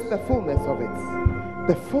shall taste the fullness of it.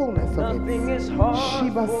 The fullness of it.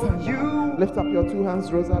 Shiva Sanya. Lift up your two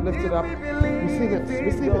hands, Rosa. Lift it up. Receive it.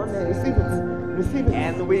 Receive it. Receive it. Receive it.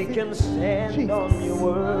 And we can stand on your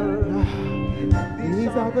word. These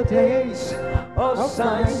are the days of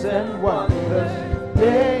signs and wonders,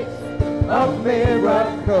 days of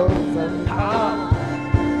miracles and power.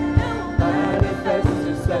 Manifest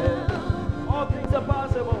yourself. All things are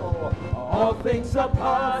possible. All things are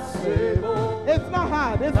possible. It's not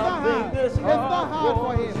hard. It's not hard. It's not hard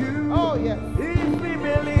for him. Oh, yes. If we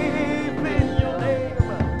believe in your name,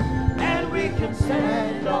 and we can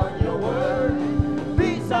stand on your word.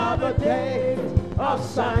 These are the days of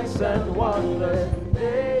signs and wonders,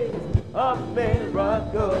 days of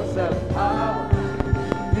miracles and power.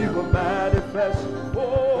 He will manifest.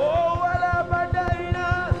 Oh,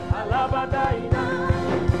 Alabadaina, Alabadaina,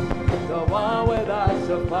 the one without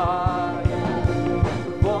the fire,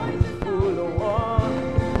 the voice full of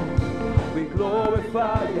one. We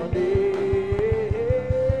glorify your name.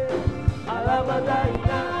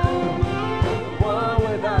 Alabadaina, the one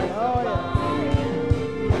without the fire.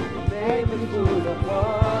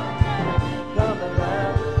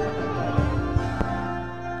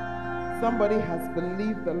 Somebody has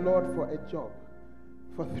believed the Lord for a job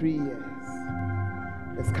for 3 years.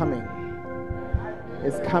 It's coming.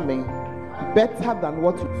 It's coming. Better than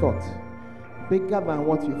what you thought. Bigger than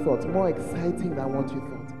what you thought. More exciting than what you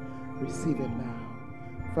thought. Receive it now.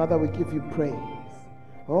 Father, we give you praise.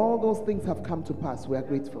 All those things have come to pass. We are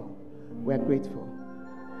grateful. We are grateful.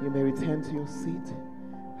 You may return to your seat.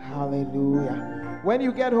 Hallelujah. When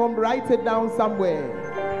you get home, write it down somewhere.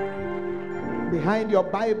 Behind your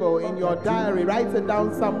Bible, in your diary, write it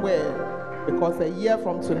down somewhere. Because a year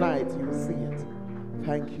from tonight, you'll see it.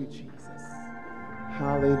 Thank you, Jesus.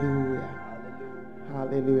 Hallelujah.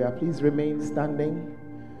 Hallelujah. Please remain standing.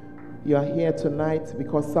 You are here tonight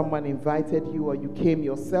because someone invited you or you came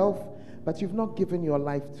yourself, but you've not given your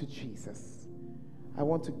life to Jesus. I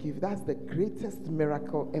want to give, that's the greatest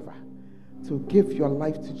miracle ever. To give your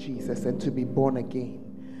life to Jesus and to be born again.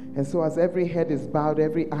 And so as every head is bowed,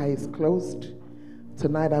 every eye is closed,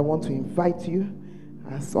 tonight I want to invite you,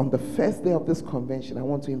 as on the first day of this convention, I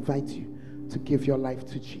want to invite you to give your life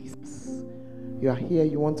to Jesus. You are here,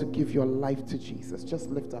 you want to give your life to Jesus. Just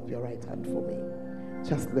lift up your right hand for me.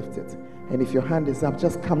 Just lift it. And if your hand is up,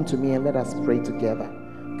 just come to me and let us pray together.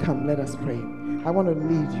 Come, let us pray. I want to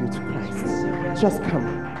lead you to Christ. Just come.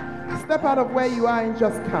 Step out of where you are and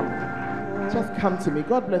just come. Just come to me.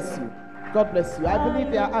 God bless you. God bless you. I believe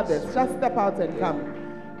there are others. Just step out and come.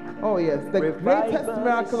 Oh yes, the greatest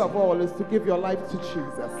miracle of all is to give your life to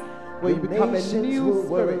Jesus, where you become a new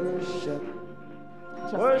spirit.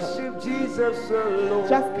 Worship Jesus alone.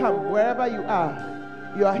 Just come wherever you are.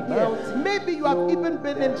 You are here. Maybe you have even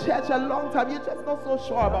been in church a long time. You're just not so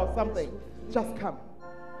sure about something. Just come.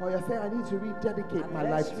 Or you're saying, I need to rededicate my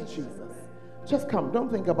life to Jesus. Just come. Don't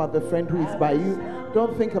think about the friend who is by you.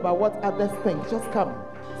 Don't think about what others think. Just come.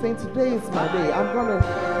 Saying, today is my day. I'm going to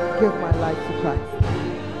give my life to Christ.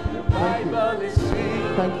 Thank you.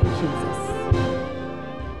 Thank you, Jesus.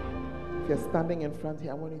 If you're standing in front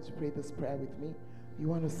here, I want you to pray this prayer with me. You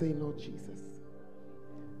want to say, Lord Jesus,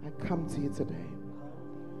 I come to you today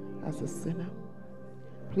as a sinner.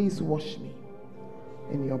 Please wash me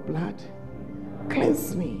in your blood.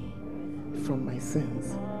 Cleanse me from my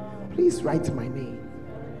sins. Please write my name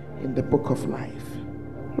in the book of life.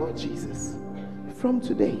 Lord Jesus, from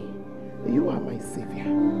today, you are my Savior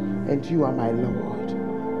and you are my Lord.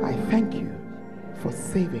 I thank you for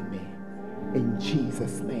saving me in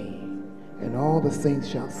Jesus' name. And all the saints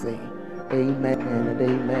shall say, Amen and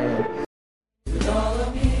amen.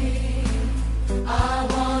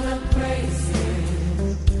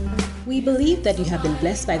 We believe that you have been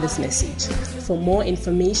blessed by this message. For more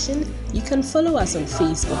information, you can follow us on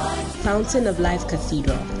Facebook, Fountain of Life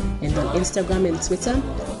Cathedral, and on Instagram and Twitter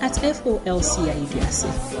at FOLCIUDAC.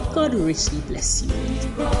 God richly bless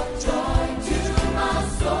you.